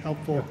be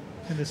helpful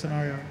in this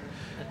scenario.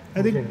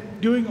 I think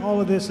doing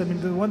all of this, I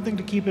mean, the one thing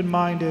to keep in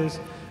mind is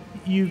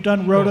you've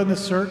done rota in the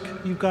circ,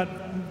 you've got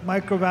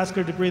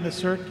microvascular debris in the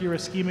circ, you're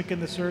ischemic in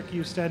the circ,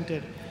 you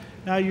stented.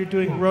 Now you're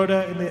doing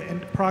rota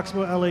in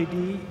proximal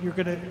LAD, you're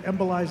going to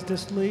embolize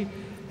distally,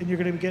 and you're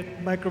going to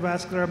get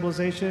microvascular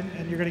embolization,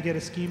 and you're going to get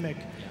ischemic.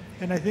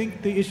 And I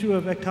think the issue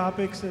of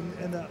ectopics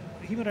and the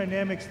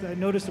hemodynamics, I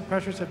noticed the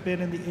pressures have been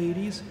in the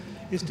 80s,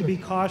 is to be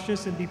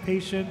cautious and be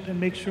patient and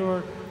make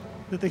sure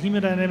that the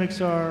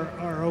hemodynamics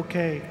are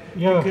okay.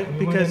 Yeah,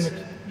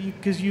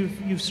 Because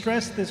you've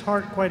stressed this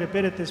heart quite a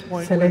bit at this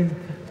point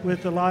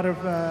with a lot of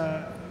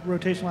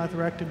rotational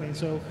atherectomy.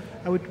 So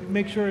I would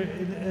make sure,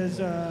 as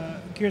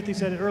Kirti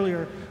said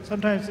earlier,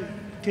 sometimes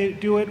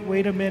do it,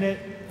 wait a minute.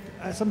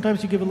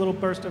 Sometimes you give a little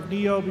burst of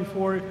neo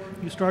before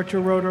you start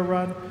your rotor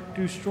run,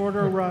 do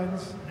shorter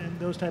runs, and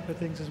those type of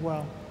things as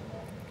well.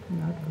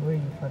 Not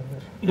going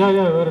further. Yeah,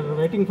 we're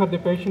waiting for the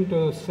patient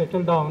to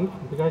settle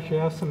down because she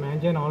has some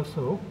angina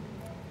also.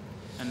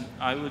 And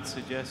I would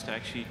suggest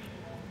actually,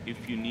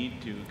 if you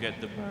need to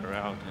get the burr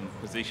out and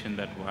position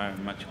that wire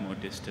much more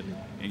distally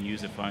and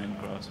use a fine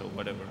cross or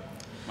whatever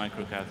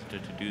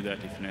microcatheter to do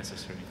that if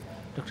necessary.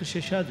 Dr.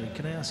 Seshagiri,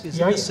 can I ask, is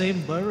it the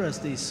same burr as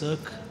the circ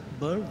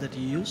burr that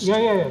you used?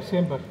 Yeah,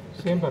 same burr,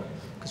 same burr.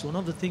 Because one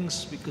of the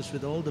things, because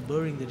with all the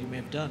burring that you may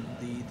have done,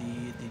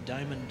 the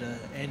diamond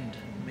end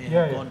may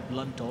have gone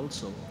blunt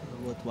also,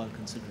 worthwhile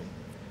considering.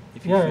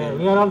 If you feel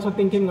we are also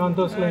thinking on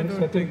those lines.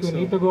 I think we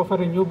need to go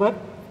for a new burr.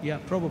 Yeah,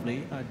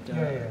 probably.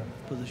 I'd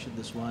position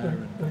this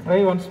wire. We'll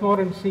try once more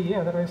and see,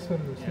 otherwise we'll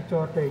switch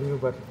over to a new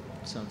burr.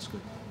 Sounds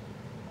good.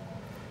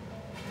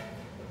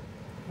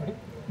 Ready?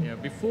 Yeah,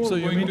 before So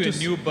you going mean to a to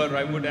new burr,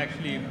 I would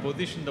actually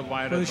position the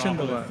wire as Position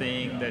the Rahul wire. is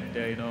saying that,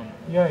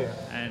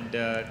 and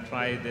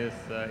try this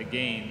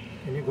again.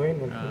 Can you go in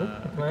one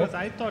Because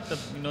I thought the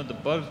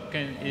burr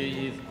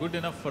is good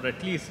enough for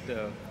at least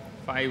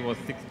 5 or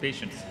 6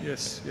 patients.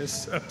 Yes,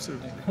 yes,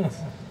 absolutely.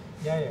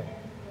 Yeah.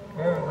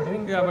 We're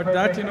doing Yeah, 4, but 5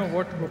 that, patients.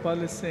 what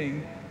Gopal is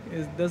saying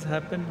does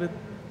happen with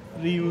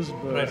reused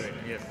burrs. Right,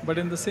 yes. But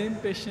in the same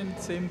patient,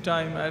 same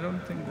time, I don't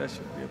think that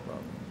should be a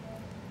problem.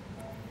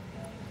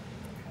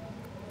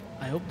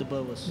 I hope the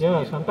burr was.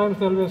 Yeah, sometimes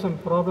there will be some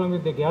problem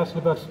with the gas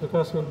libers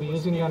because we'll be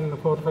using on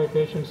 4 or 5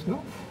 patients,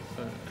 no?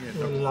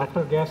 Well,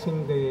 after gassing,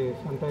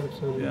 sometimes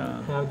we'll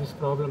have these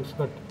problems,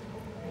 but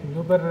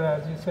Uber,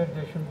 as you said,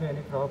 there shouldn't be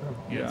any problem.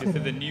 Yeah, this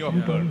is the New York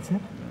burr.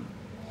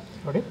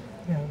 Sorry?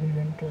 Yeah, we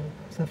went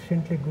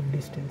sufficiently good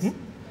distance.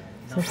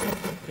 Now,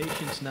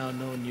 patients now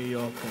know New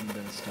York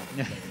and stuff.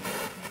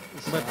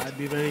 So I'd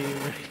be very,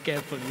 very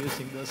careful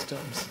using those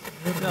terms.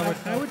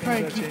 I would try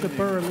and keep the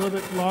burr a little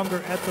bit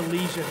longer at the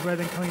lesion rather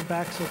than coming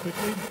back so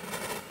quickly.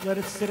 Let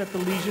it sit at the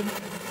lesion,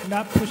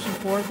 not pushing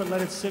forward, but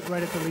let it sit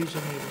right at the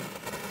lesion maybe.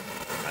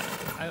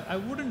 I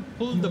wouldn't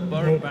pull the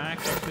burr back,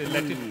 actually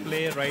let it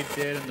play right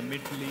there in the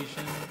mid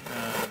lesion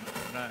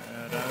rather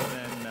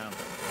than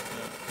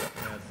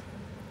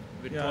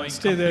withdrawing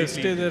stay there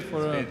completely.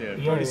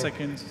 for 20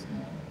 seconds.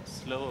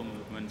 Slower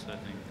movements, I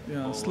think. Yeah,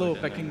 Forward slow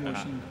and pecking then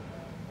back. motion.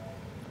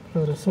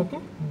 Fluoresce, okay?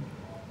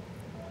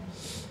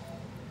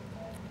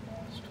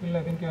 Still,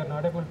 I think you are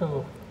not able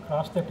to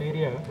cross that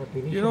area, but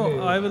initially...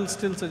 I will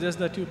still suggest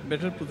that you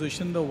better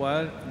position the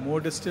wire more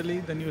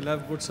distally, then you'll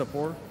have good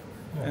support.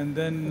 Yeah. And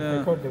then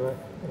take out the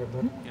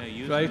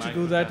wire. try to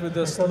do that with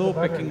a slow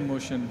pecking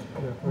motion.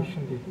 Yeah,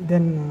 position the...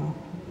 Then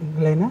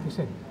Glina,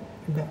 Listen.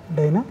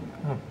 Dina.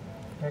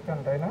 Take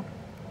on Dina.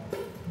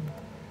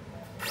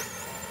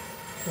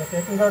 You are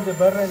taking out the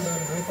burr and we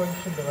will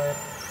reposition the wire.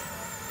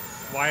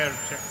 Wire,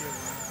 check your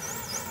wire.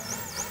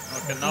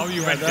 Okay, now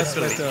you went That's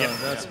distally. better. Yeah.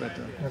 That's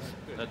better.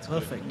 That's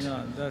Perfect.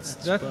 Yeah, that's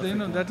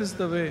perfect. that is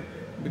the way,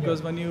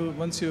 because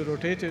once you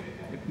rotate it,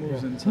 it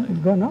moves inside.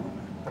 It go now?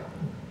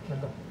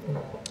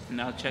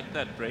 Now check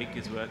that brake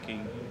is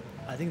working.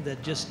 I think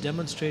that just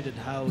demonstrated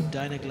how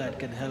Dynaglide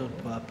can help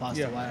pass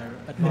Yeah. the wire,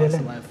 advance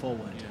the wire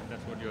forward. Yeah,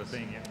 that's what you're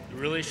saying, yeah. It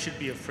really should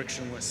be a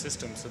frictionless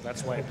system, so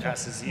that's why it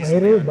passes Wire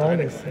easily. on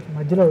బాగాలేదు Dynaglide. Sir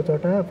మధ్యలో ఒక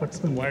చోట The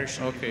పట్టుకుంది wire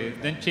should Okay,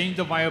 then change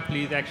the wire,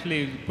 please.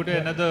 Actually, put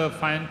another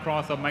fine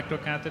cross or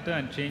microcatheter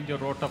and change your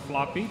rotor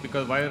floppy,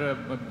 because wire,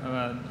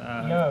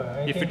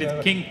 I if it think, is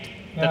kinked,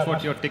 yeah, that's what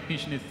must- your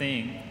technician is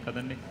saying.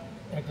 Kadanni?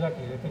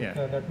 Exactly. I think Yeah.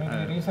 that may be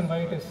the reason why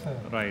it is...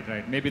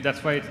 Right. Maybe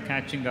that's why it's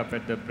catching up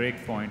at the break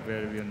point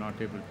where we are not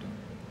able to.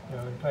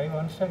 we'll try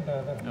one side, the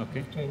other.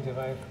 Okay. Change the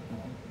wire.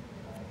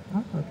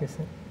 Okay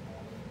sir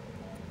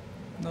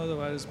Now the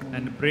wire is moving.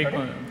 And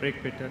brake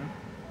better.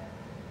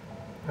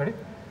 Ready?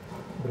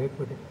 Brake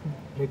put it.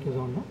 Brake is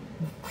on, no?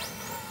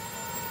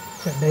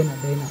 Sir డైనా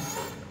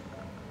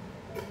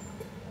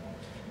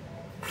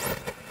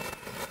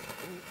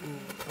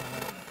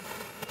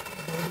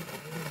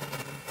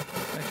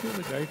Actually,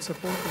 the guide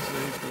support is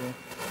very poor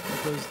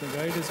because the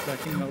guide is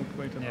backing out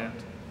quite a Yeah. lot.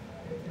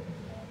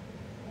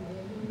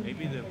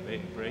 Maybe the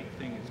brake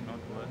thing is not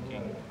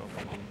working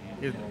properly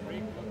here.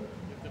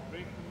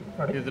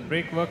 Is the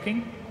brake working?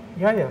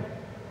 Yeah.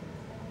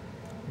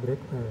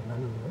 Brake,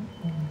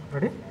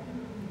 ready?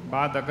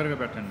 బాగా దగ్గరగా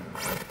పెట్టండి.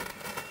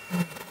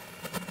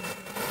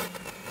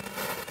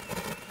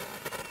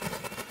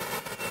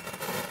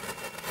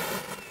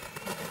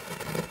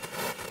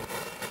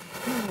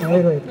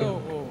 Wire అయితే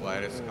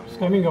It's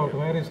coming out.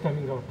 Wire is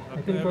coming out.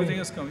 I think Everything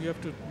has come. You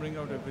have to bring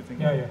out everything.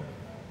 Yeah.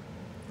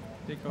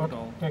 Take out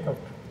all. Take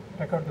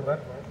out the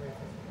wire.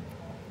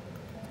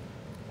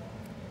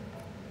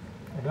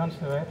 Advance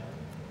the wire.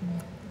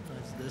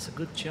 There's a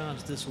good chance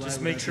this wire Just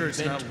would make have sure been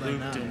it's not bent by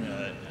looped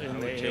now. in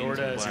the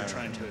aorta as you're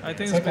trying to. I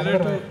think it's better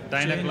to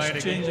Dynaglide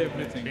change again.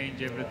 everything.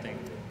 Change everything.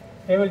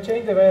 They will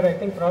change the wire. I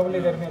think probably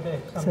there may be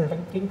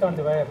some kink on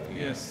the wire.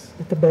 Yes.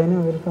 With డైనా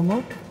will come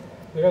out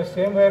Because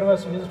same wire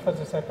was used for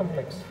the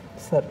circumflex.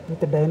 Sir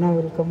with డైనా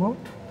will come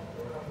out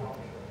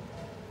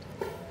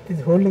it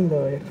is holding the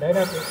wire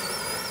Dynamic.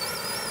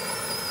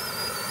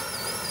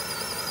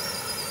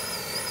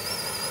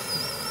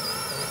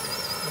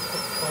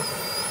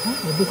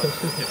 ఇది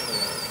sir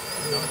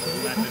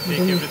And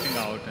take everything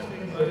out. And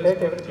We'll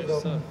take everything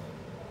out.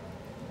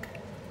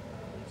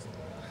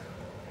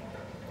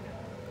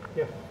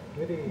 Yeah.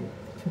 Very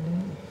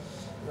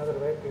another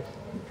wire, please.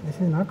 This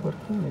is not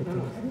working I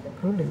think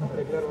holding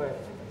Regular wire.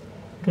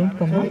 Can't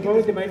come Shall out. we go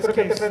with the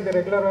microcatheter and the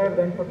regular wire,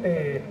 then put the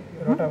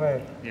rotor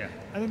wire? yeah.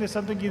 I think there's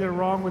something either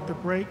wrong with the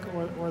brake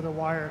or the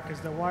wire, because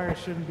the wire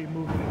shouldn't be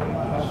moving that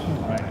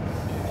much.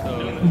 So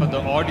for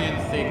the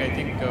audience sake, I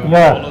think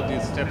Yeah. follow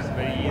these steps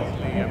very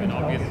easily. I mean,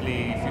 obviously,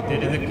 if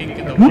there is a kink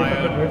in the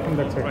wire,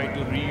 try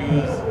to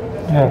reuse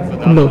for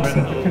the other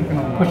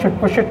vessel.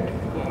 Push it.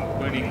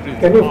 Going to increase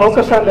Can the you cost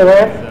focus on of the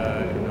wire?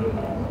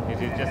 it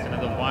is just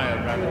another wire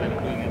rather than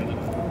doing another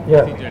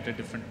Yeah. procedure at a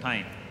different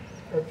time.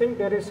 I think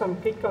there is some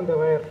kick on the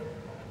wire.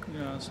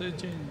 Yeah, so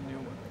change new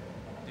one.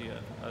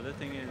 Yeah. other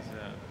thing is,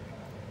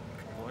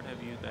 what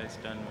have you guys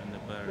done when the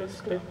burr is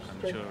stuck?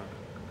 I'm sure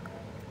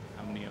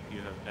how many of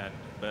you have had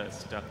burr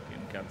stuck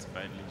in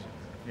calcified lesions?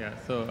 Yeah,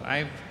 so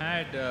I've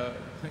had,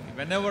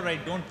 whenever I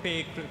don't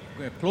pay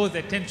close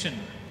attention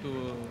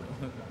to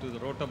the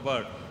rotor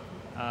burr,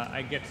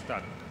 I get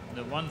stuck.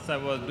 Once I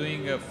was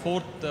doing a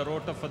fourth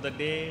rotor for the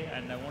day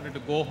and I wanted to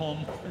go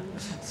home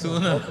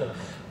sooner,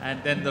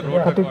 and then the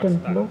rotor got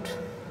stuck.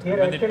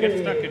 When it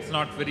gets stuck, it's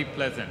not very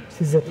pleasant.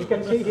 You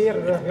can see here.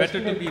 It's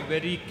better to be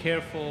very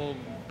careful,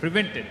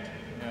 prevent it,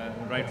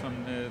 right from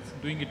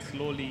doing it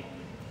slowly,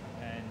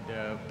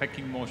 and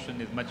pecking motion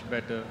is much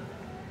better,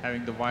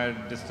 having the wire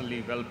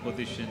distally well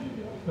positioned.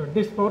 So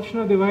this portion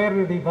of the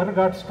wire, the burr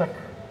got stuck.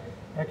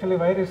 Actually,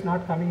 wire is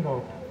not coming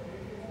out.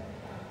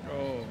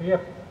 Oh. So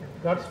here,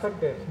 it got stuck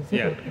there.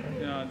 Yeah.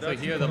 Yeah, So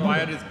here the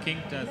wire is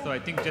kinked, so I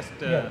think just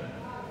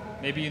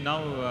maybe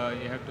now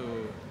you have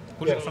to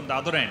pull it from the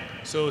other end.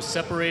 So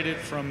separate it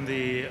from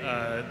the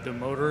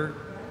motor,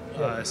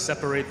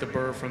 separate the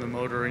burr from the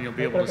motor, and you'll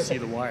be able to see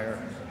the wire,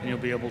 and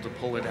you'll be able to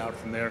pull it out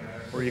from there,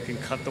 or you can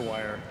cut the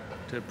wire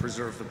to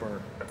preserve the burr.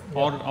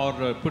 Or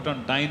put on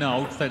dyna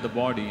outside the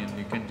body, and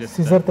you can just...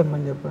 Scissor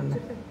తెమ్మని చెప్పండి.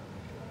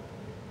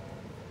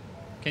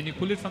 Can you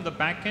pull it from the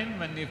back end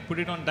when you put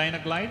it on dyna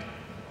glide?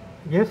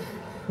 Yes,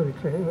 so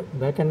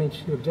back and inch,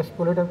 you just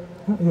pull it up.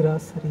 ఇది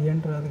రాదు sir ఈ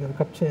end రాదు కదా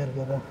cut చేయాలి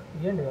కదా.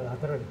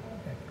 Other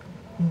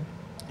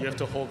You have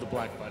to hold the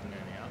black button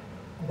in, yeah?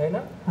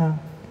 Dyna?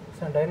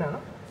 It's on dyna, no?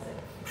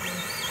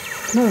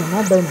 No,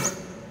 not dyna.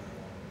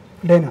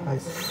 Dyna, I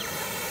see.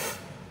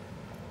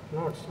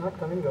 No, it's not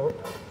coming out.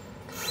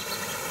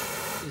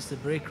 Is the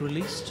brake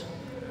released?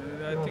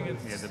 I think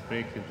it's... Yeah, the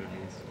brake is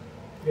released.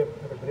 Yep,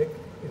 the brake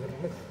is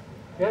released.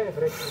 Yeah,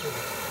 brake is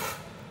released.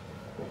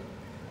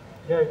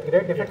 Yeah, with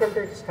great difficulty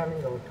it is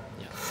coming out.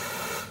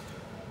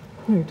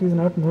 No, it is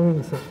not moving,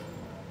 sir.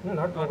 No,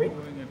 not moving.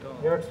 moving at all.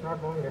 Yeah, it's not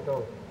moving at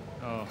all.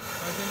 Oh.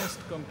 I think it's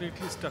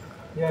completely stuck.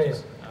 Yeah, yes.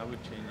 I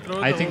would change it. Throw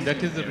I the think whole that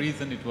thing. is the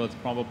reason it was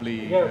probably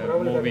Yeah,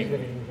 probably moving. that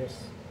is the reason, yes.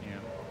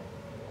 Yeah.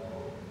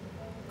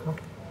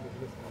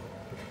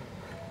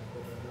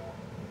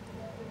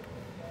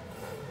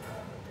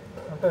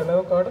 Want to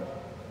allow card?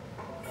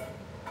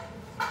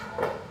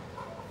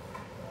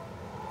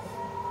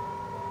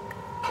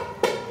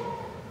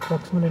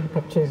 Proximal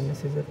cut చేయండి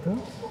సిజర్తో.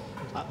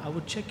 I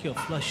would check your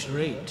flush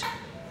rate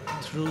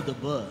through the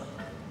burr,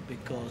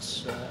 because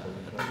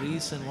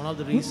one of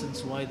the reasons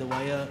why the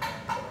wire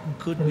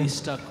could be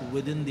stuck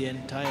within the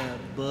entire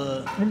burr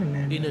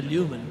in a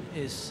lumen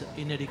is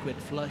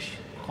inadequate flush,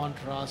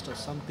 contrast or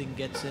something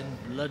gets in,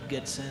 blood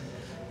gets in.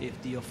 If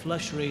your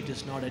flush rate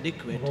is not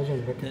adequate,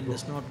 then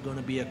there's not going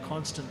to be a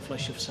constant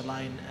flush of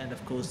saline, and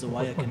of course the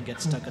wire can get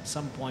stuck at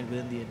some point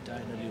within the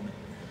entire lumen.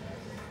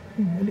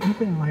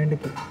 వెళ్ళిపోయాం మా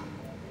ఎండ్కి.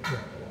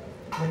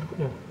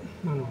 Yeah.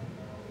 No.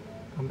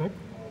 Come back.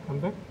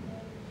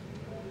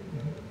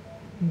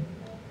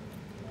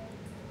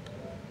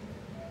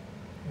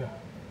 Yeah.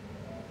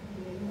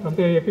 From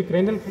the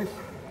epicranial, please.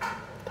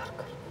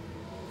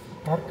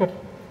 Darker.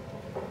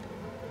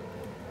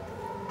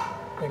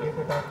 Take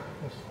it dark.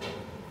 Yes.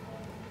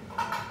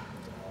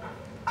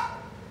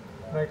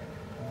 Right.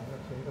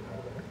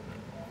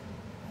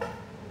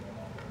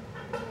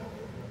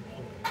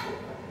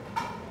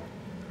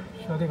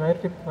 Show the wire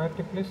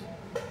tip, please.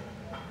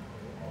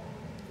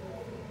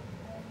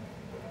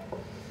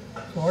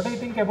 So what do you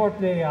think about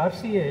the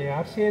RCA?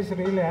 RCA is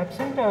really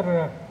absent, or?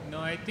 No,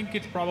 I think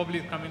it's probably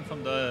coming from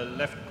the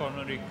left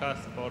coronary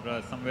cusp or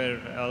somewhere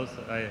else.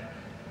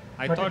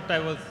 I thought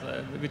I was,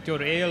 with your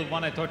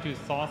AL1, I thought you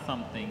saw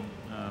something,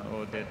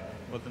 or that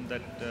wasn't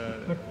that...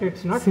 But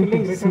it's not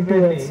filling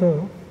retrogradely. also.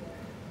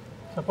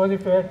 Suppose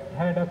if you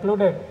had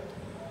occluded,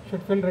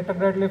 should fill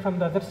retrogradely from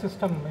the other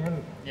system, and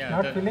Yeah,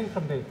 not that- filling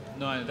from the...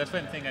 No, that's why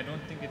I'm saying I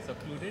don't think it's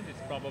occluded.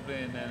 It's probably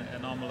an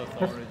anomalous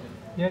Yes. origin.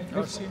 Yes,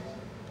 please. RC?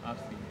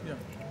 RC. Yeah.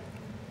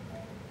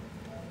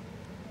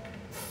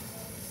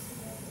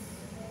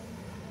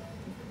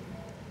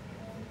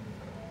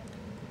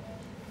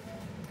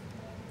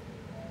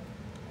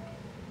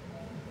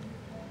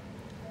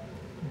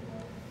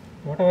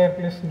 What wire,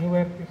 please? New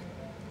wire, please.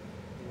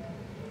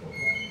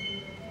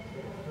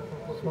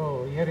 So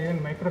here even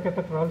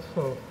microcatheter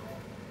also.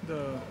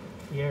 The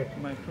Yeah,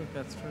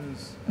 microcatheter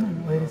is...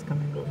 Wire is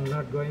coming out.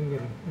 not going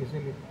in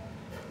easily.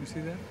 You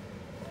see that?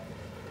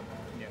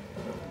 Yeah.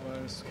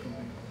 Wires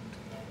coming out.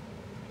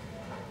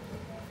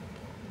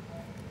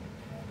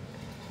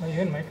 So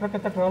even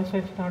microcatheter also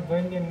it's not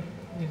going in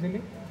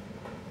easily.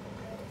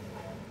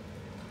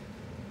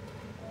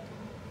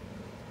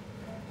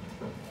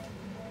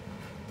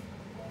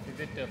 Is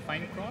it a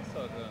fine cross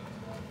or?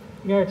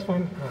 Yeah, it's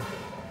fine.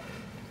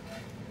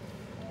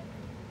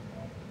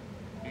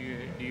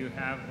 Do you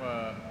have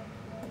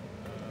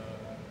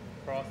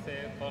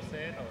crosshair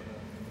or?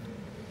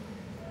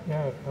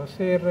 Yeah,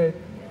 crosshair.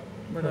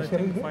 But I Crosshair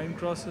think is fine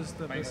cross is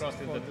the Fine best cross is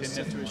for the this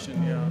thinnest situation,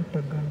 yeah.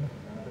 తగ్గండి.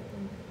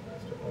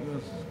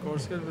 Because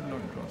course will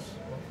not cross.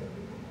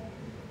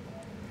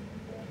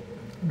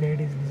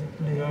 Blade is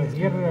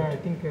Here I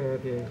think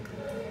the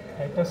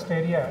tightest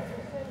area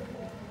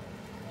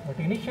But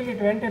initially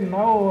it went in,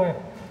 now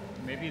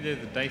Maybe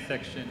there's a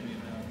dissection, you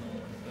know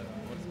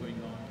what's going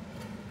on.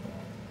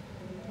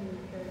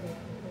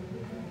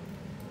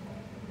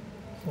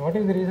 so what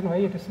is the reason why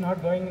it is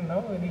not going in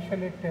now?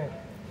 Initially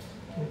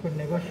we could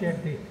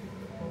negotiate the...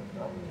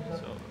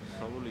 So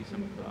probably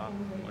some block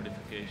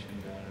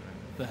modification there.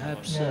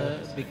 Perhaps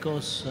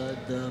because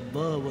the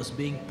burr was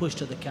being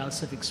pushed at the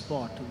calcific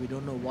spot, we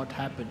don't know what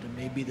happened.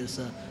 Maybe there's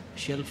a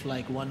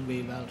shelf-like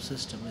one-way valve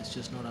system. It's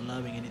just not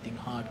allowing anything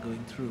hard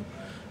going through.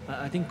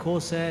 I think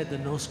Corsair, the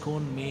nose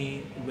cone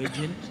may wedge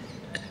in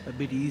a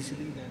bit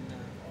easily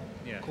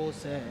than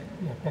Corsair.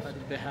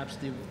 Perhaps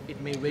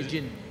it may wedge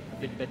in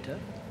a bit better.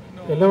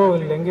 No, Yellow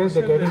will engage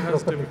the guiding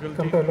has properly. difficulty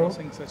Come to yellow.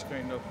 crossing such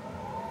kind of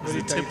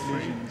very tight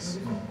lesions.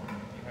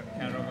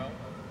 Caravel?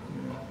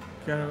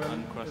 Caravel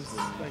is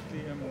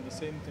slightly, the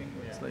same thing,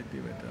 but slightly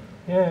better.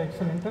 Yeah,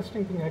 it's an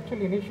interesting thing.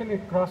 Actually, initially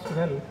it crossed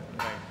well,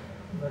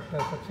 but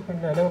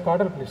subsequently, allow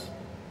caudal, please.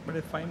 But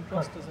a fine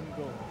cross doesn't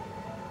go.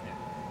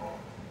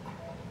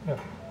 Yeah,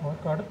 more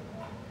caudal.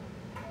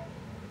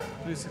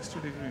 360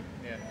 degree.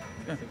 Yeah,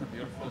 that's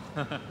beautiful.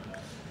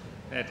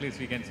 At least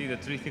we can see the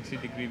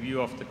 360-degree view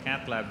of the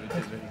cath lab, which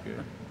is very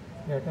good.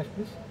 Yeah, test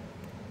please.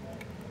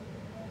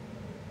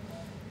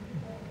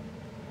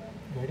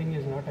 Guiding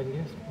is not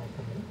engaged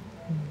properly.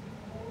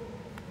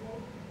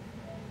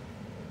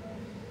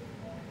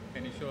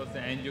 Can you show us the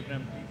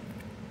angiogram, please?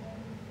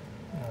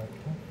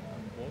 Okay.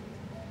 Both?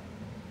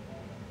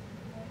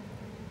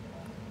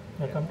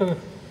 Now come to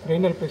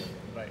cranial, please.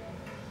 Right.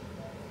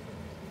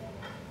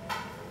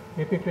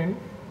 AP cranial.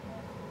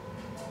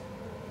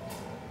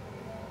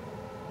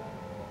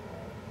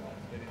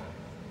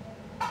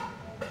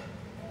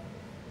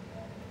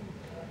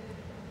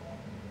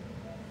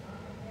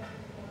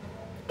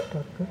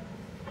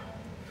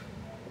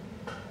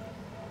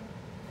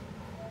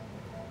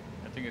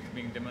 I think it's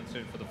being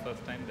demonstrated for the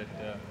first time that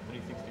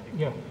 360 degree.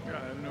 Yeah. Yeah,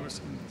 I've never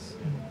seen this.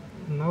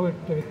 Now it,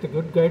 with the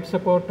good guide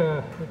support,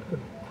 it could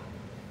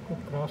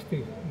cross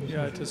the...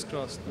 Yeah, it is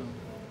crossed now.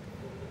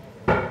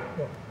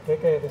 Yeah,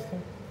 take a this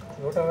thing.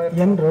 Rota wire.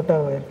 Young rota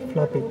wire,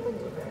 floppy.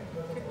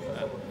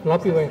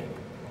 Floppy wire.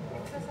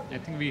 I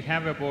think we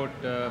have about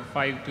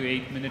 5 to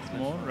 8 minutes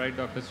more, right,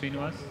 Dr.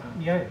 Srinivas?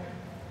 Yeah.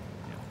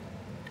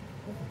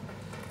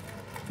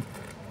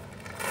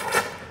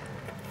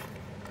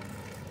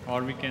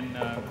 Or we can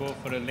go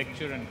for a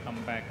lecture and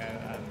come back.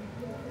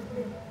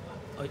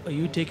 Are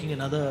you taking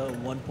another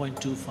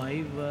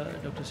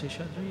 1.25, Dr.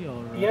 Seshagiri,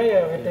 or?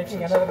 Yeah, we're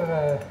taking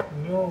another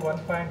new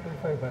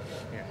 1.25 bar.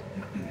 Yeah.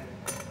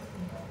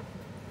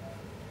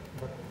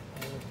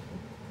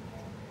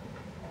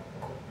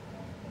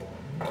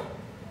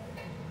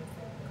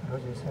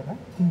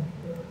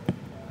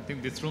 I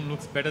think this room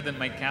looks better than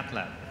my cath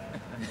lab.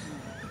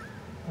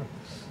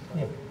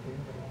 Yeah.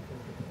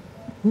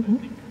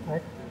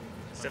 Right.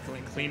 It's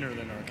definitely cleaner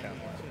than our cath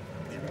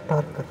lab.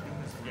 Darker.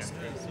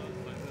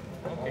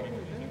 Okay.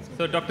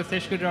 So, Dr.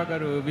 Seshagiri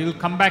garu, we'll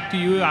come back to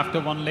you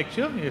after one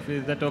lecture.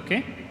 Is that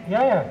okay?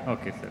 Yeah.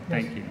 Okay, sir.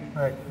 Thank you.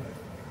 Right.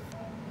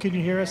 Can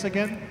you hear us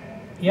again?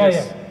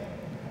 Yeah.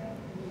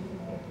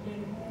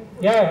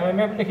 Yeah, I'm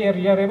able to hear.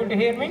 You are able to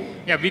hear me?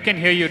 Yeah, we can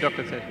hear you,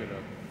 Dr. Seshagiri.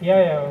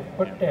 Yeah.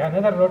 Put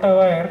another rota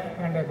wire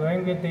and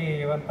going with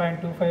the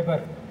 1.25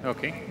 bar.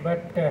 Okay.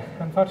 But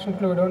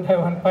unfortunately, we don't have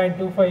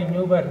 1.25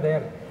 new bar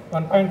there.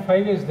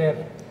 1.5 is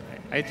there.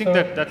 I think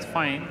So, that's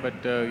fine, but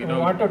you know.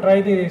 We want to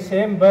try the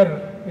same bar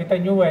with a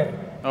new wire.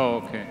 Oh,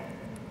 okay.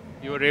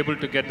 You were able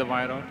to get the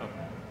wire out?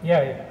 Okay.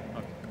 Yeah.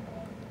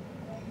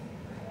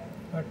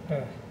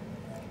 Okay.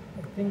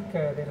 But I think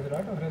there is a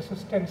lot of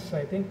resistance.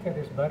 I think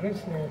this bar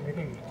is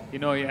little. You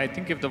know, I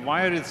think if the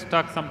wire is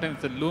stuck,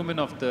 sometimes the lumen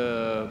of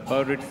the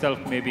burr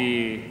itself may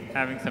be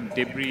having some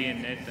debris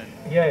in it.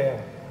 And Yeah.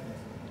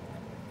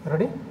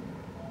 Ready?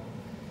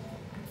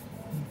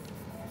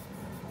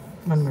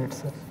 1 minute,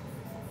 sir.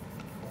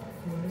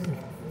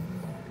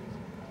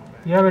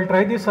 Yeah, we'll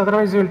try this.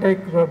 Otherwise, we'll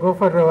go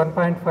for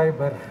 1.5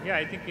 bar. yeah,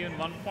 I think even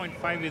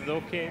 1.5 is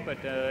okay,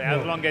 but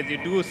as long as you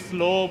do a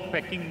slow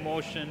pecking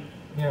motion,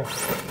 Yeah.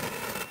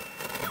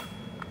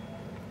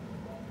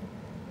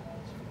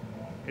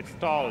 it's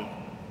stalled.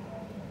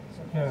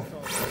 Yeah.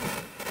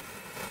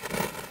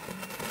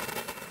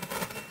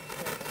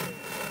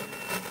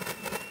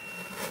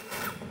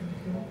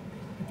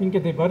 I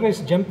think the burr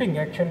is jumping.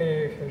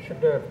 Actually, you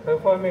should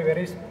perform a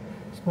very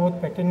smooth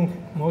pecking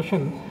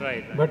motion.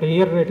 Right. But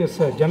here it is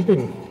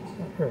jumping.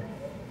 Okay.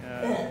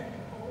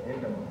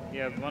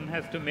 Yeah, one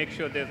has to make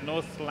sure there's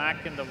no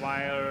slack in the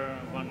wire.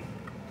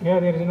 Yeah,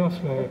 there is no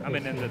slack. I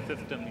mean, in the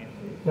system. Yeah.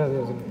 Yeah,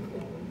 there is no.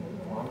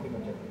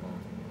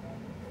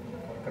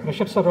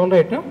 Pressures are all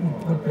right, no?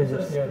 Good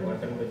pressures. Yeah.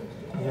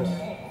 Yes.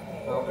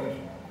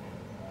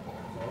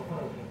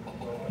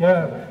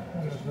 Yeah.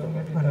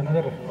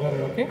 Another.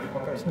 Okay.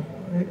 Sir,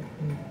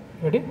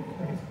 Ready?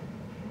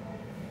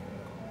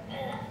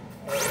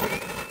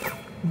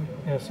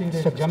 Yeah, see,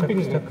 there's Stuck. jumping.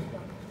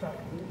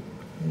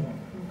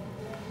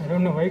 I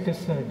don't know why it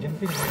is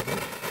jumping.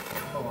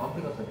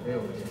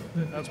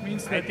 That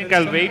means I that think there is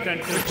I'll some wait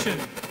until friction.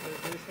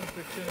 There is some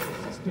friction in the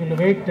system. We'll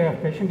wait.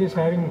 Patient is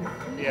having.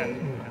 Yeah,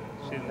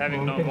 she's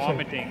having no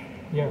vomiting.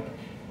 Yeah.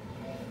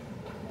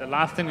 The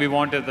last thing we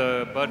want is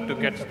the bird to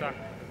get stuck.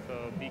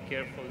 So be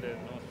careful. There's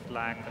no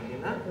slack.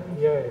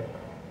 Yeah.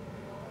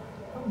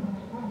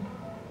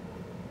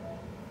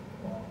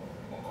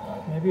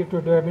 Maybe it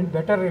would have been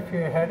better if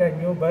you had a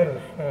new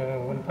burr,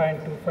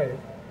 1.25.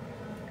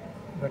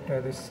 But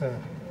this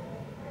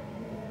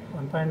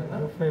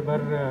 1.25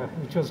 burr,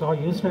 which was all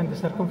used in the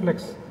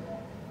circumflex,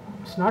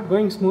 it's not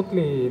going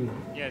smoothly.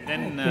 Yeah,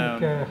 then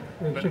I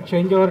think we should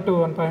change over to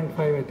 1.5,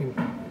 I think.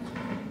 I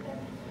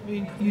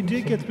mean, you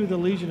did get through the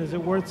lesion. Is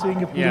it worth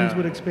seeing if balloons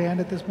would expand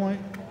at this point?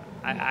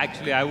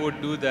 Actually, I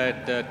would do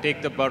that.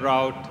 Take the burr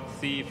out,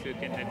 see if you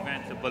can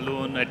advance a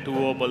balloon, a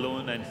 2O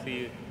balloon, and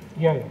see.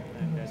 Yeah.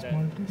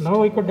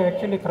 Now we could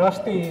actually cross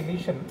the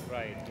lesion.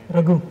 Right.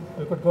 Raghu.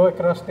 We could go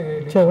across the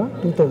lesion.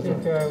 Chava,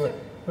 2000.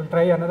 We'll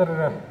try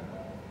another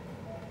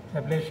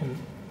ablation,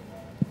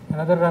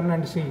 another run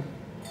and see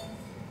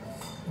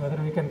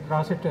whether we can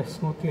cross it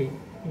smoothly.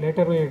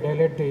 Later we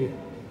dilate the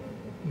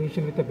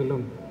lesion with a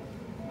balloon.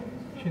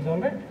 She's all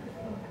right?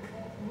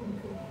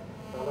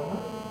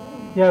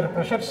 Yeah,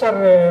 pressures are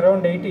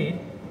around 80.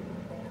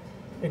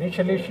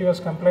 Initially she was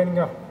complaining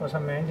of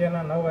some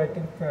angina. Now I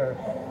think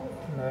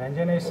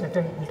angina is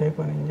settled. Take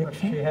one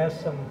injection. But she has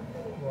some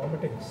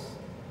vomitings.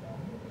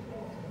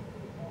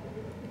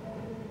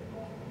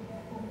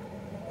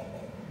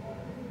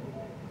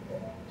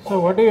 So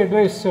what do you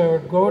advise?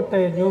 Go with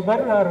a new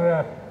burr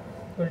or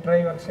we'll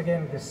try once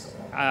again this?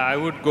 I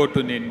would go to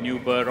a new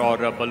burr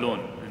or a balloon.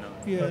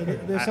 Yeah,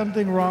 there's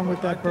something wrong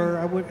with that burr.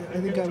 I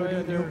think I would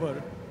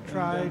either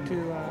try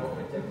to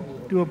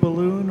do a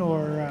balloon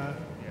or.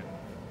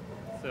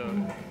 So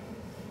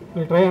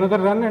we'll try another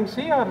run and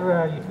see,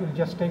 or you'll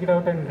just take it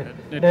out and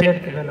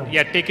dilate the balloon.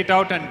 Yeah, take it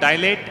out and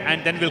dilate,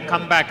 and then we'll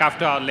come back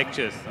after our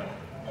lectures.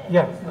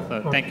 Yeah.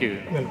 So thank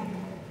you. Well,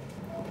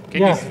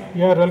 Can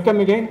you are welcome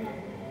again.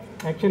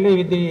 Actually,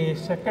 with the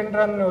second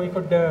run, we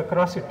could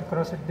cross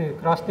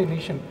the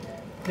lesion.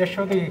 Just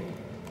show the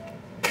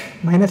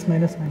minus.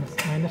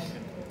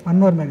 One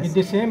more minus. With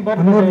the same burr,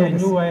 One more but a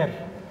minus. new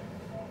wire.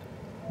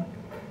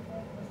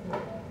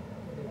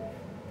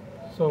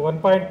 So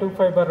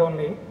 1.25 burr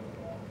only.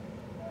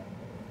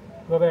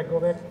 Go back.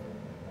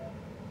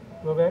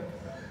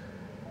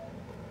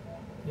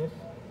 Yes.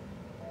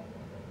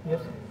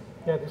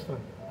 Yeah, this one.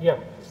 Yeah.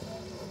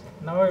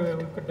 Now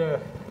we could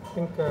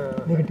think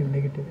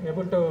Negative.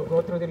 able to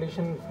go through the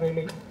lesion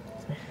freely.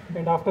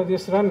 And after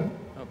this run,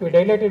 we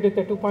dilated with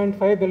a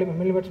 2.5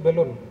 millimeters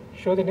balloon.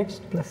 Show the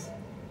next. Plus.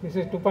 This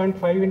is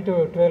 2.5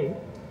 into 12.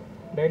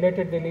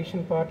 Dilated the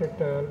lesion part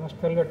at almost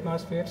 12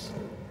 atmospheres.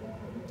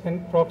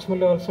 Then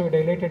proximally also we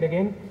dilated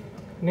again.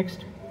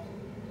 Next.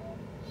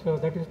 So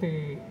that is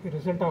the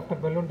result after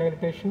balloon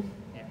dilatation.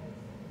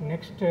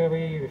 Next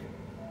we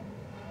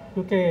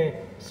took a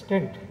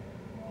stent.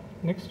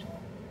 Next.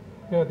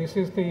 So this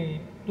is the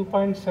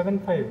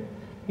 2.75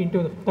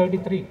 into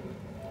 33.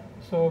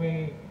 So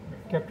we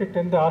kept it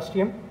in the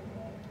ostium.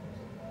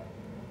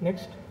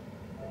 Next.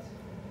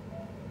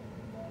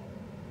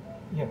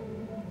 Yeah.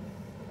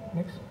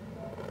 Next.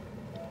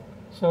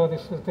 So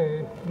this is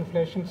the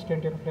inflation,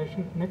 stent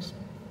inflation. Next.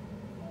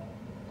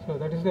 So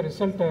that is the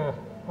result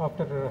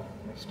after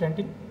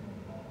stenting.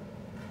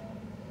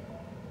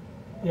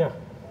 Yeah.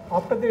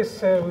 After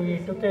this, we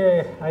took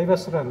a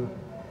IVS run.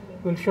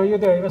 We'll show you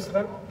the IVS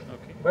run.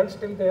 Okay. But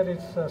still there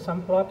is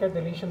some plaque at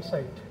the lesion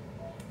site.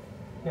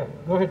 Yeah,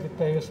 go ahead with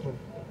the IVS run.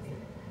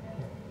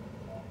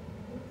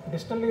 Yeah.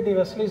 Distally, the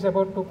vessel is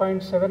about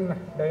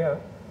 2.7 dia.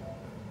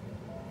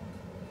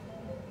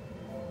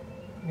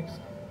 Next.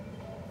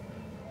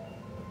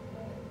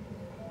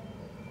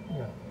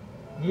 Yeah.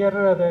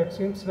 Here it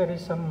seems there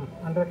is some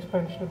under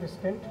expansion of the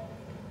stent.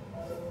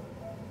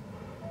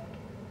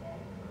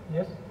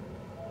 Yes.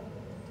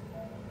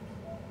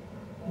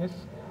 Yes.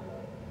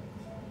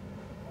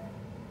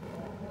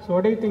 So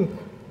what do you think?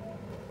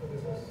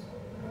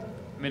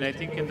 I mean, I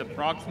think in the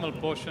proximal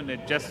portion,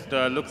 it just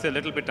looks a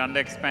little bit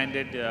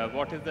underexpanded.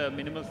 What is the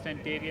minimal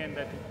stent area in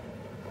that?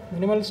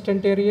 Minimal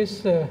stent area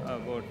is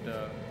About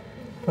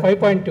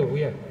 5.2,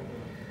 yeah.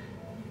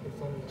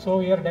 So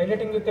we are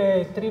dilating with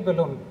a 3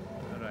 balloon.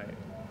 right.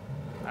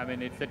 I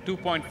mean, it's a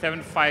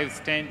 2.75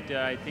 stent.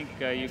 I think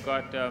you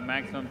got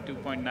maximum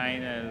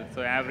 2.9,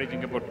 so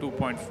averaging about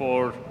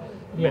 2.4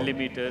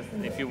 millimeters.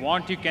 If you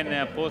want, you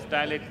can post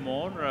dilate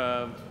more.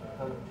 No,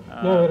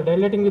 we are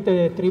dilating with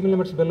a 3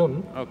 millimeters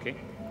balloon. Okay.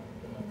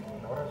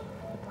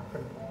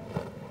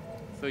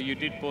 So you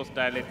did post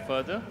dilate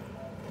further?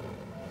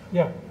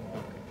 Yeah.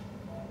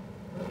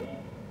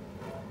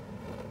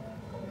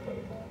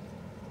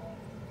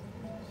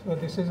 So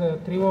this is a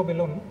 3O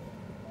balloon.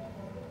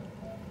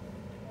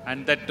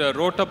 And that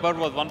rotor burr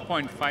was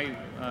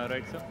 1.5,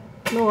 right, sir?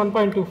 No,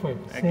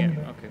 1.25. Again,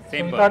 okay, So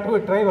same we burr. thought we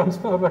would try once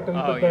more, but we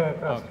Oh, could yeah.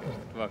 cross.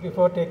 Okay.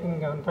 Before taking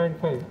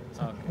 1.5,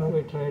 Okay.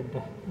 we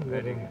tried.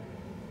 Very good.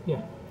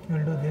 Yeah. You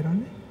will do there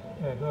only?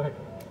 Yeah, go ahead.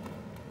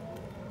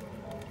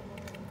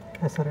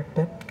 SR at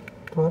 10,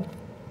 12.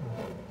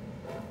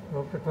 Go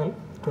up to 12.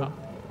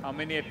 How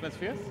many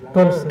atmospheres?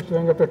 12, sir.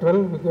 Going up to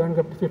 12, we're going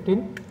up to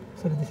 15.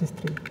 Sir, this is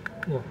 3.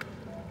 Yeah.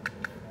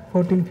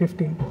 14,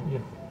 15. Yeah.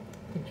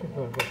 It should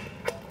go.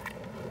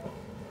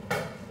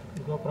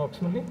 Go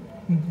approximately.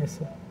 Yes,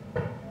 sir.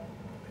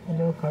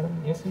 Hello, Kadam.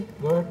 Yes, sir.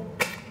 Go ahead.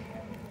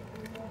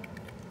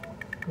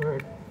 Go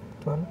ahead.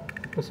 12,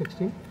 Up to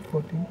 16.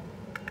 14,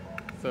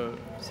 So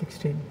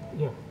 16.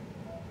 Yeah.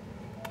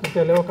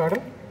 Okay, level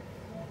card.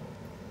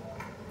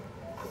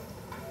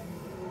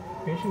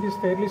 Patient is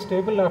fairly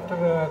stable after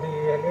the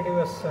LED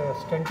was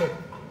stented.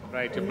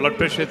 right, your blood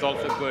pressure is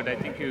also good. I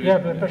think you Yeah,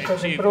 blood pressure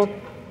is improved.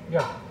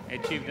 Yeah.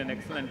 achieved an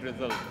excellent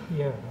result.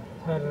 Yeah.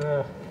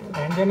 Her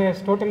angina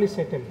is totally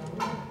settled.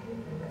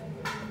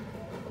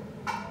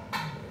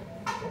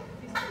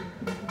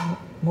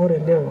 More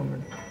earlier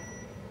woman.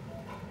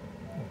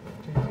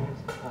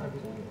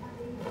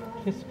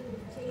 Chest.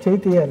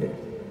 Chaitiyali.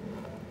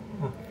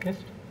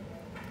 Chest.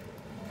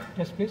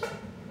 Chest, please.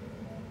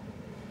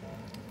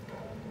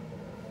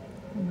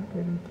 Not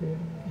very clear.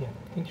 Yeah.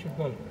 Things should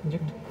go.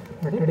 Inject.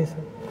 Ready,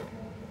 sir.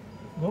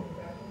 Go.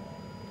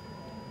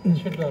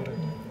 Should go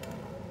already.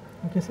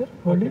 Okay, sir.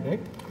 Hold Okay, it.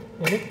 right.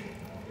 Hold it.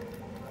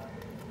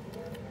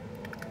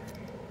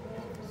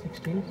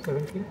 16,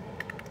 17.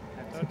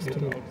 I thought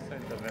you were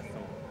outside the vessel.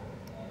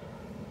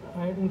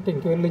 I don't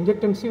think. You will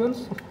inject MC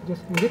once.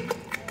 Just inject.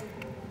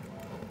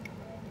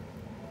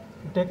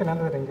 Take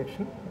another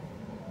injection.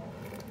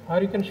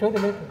 Or you can show the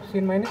later. C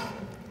minus.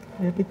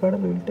 AP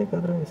card we will take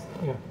otherwise.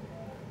 Yeah.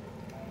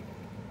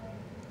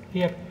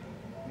 Here.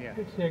 Yeah.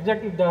 It's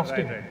exactly the Right,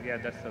 sting. right. Yeah,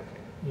 that's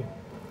okay. Yeah.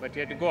 But you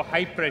have to go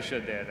high pressure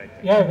there, I think.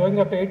 Yeah, going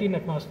up to 18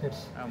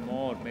 atmospheres.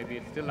 More, maybe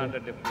it's still under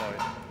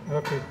deployed.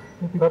 Okay.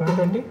 Go up to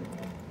 20.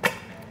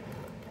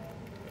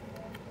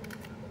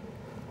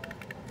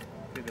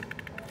 See the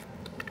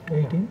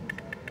 18,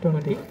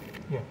 20.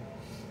 Yeah.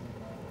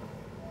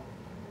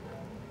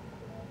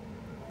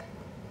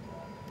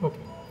 Okay.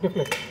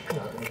 Deflect.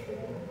 Yeah.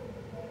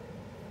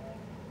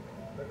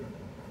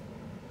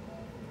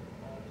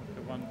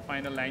 one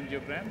final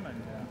angiogram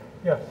and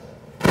Yeah.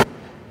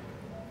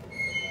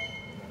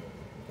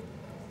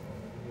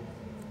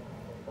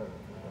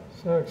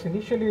 So it's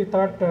initially we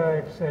thought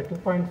it's a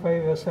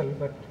 2.5 vessel,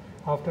 but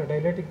after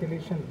dilatic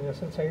deletion, the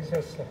vessel size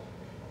has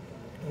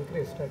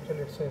increased. Actually,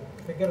 it's a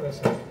bigger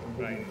vessel.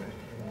 right.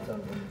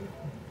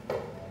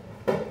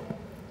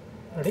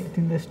 Ready?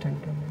 Within the stent.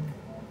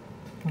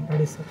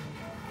 Ready, sir.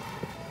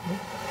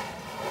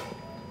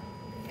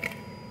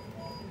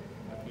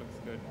 That looks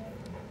good.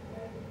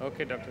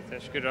 Okay, Dr.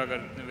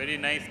 Seshagiri, a very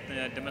nice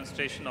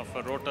demonstration of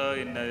a rotor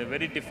in a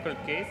very difficult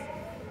case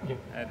Yeah.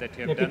 that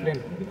you have done.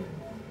 Epiplane.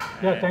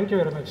 Yeah, thank you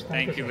very much.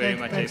 Thank you sir. very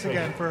much. Thanks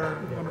again for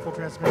wonderful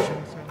transmission.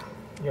 So.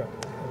 Yeah.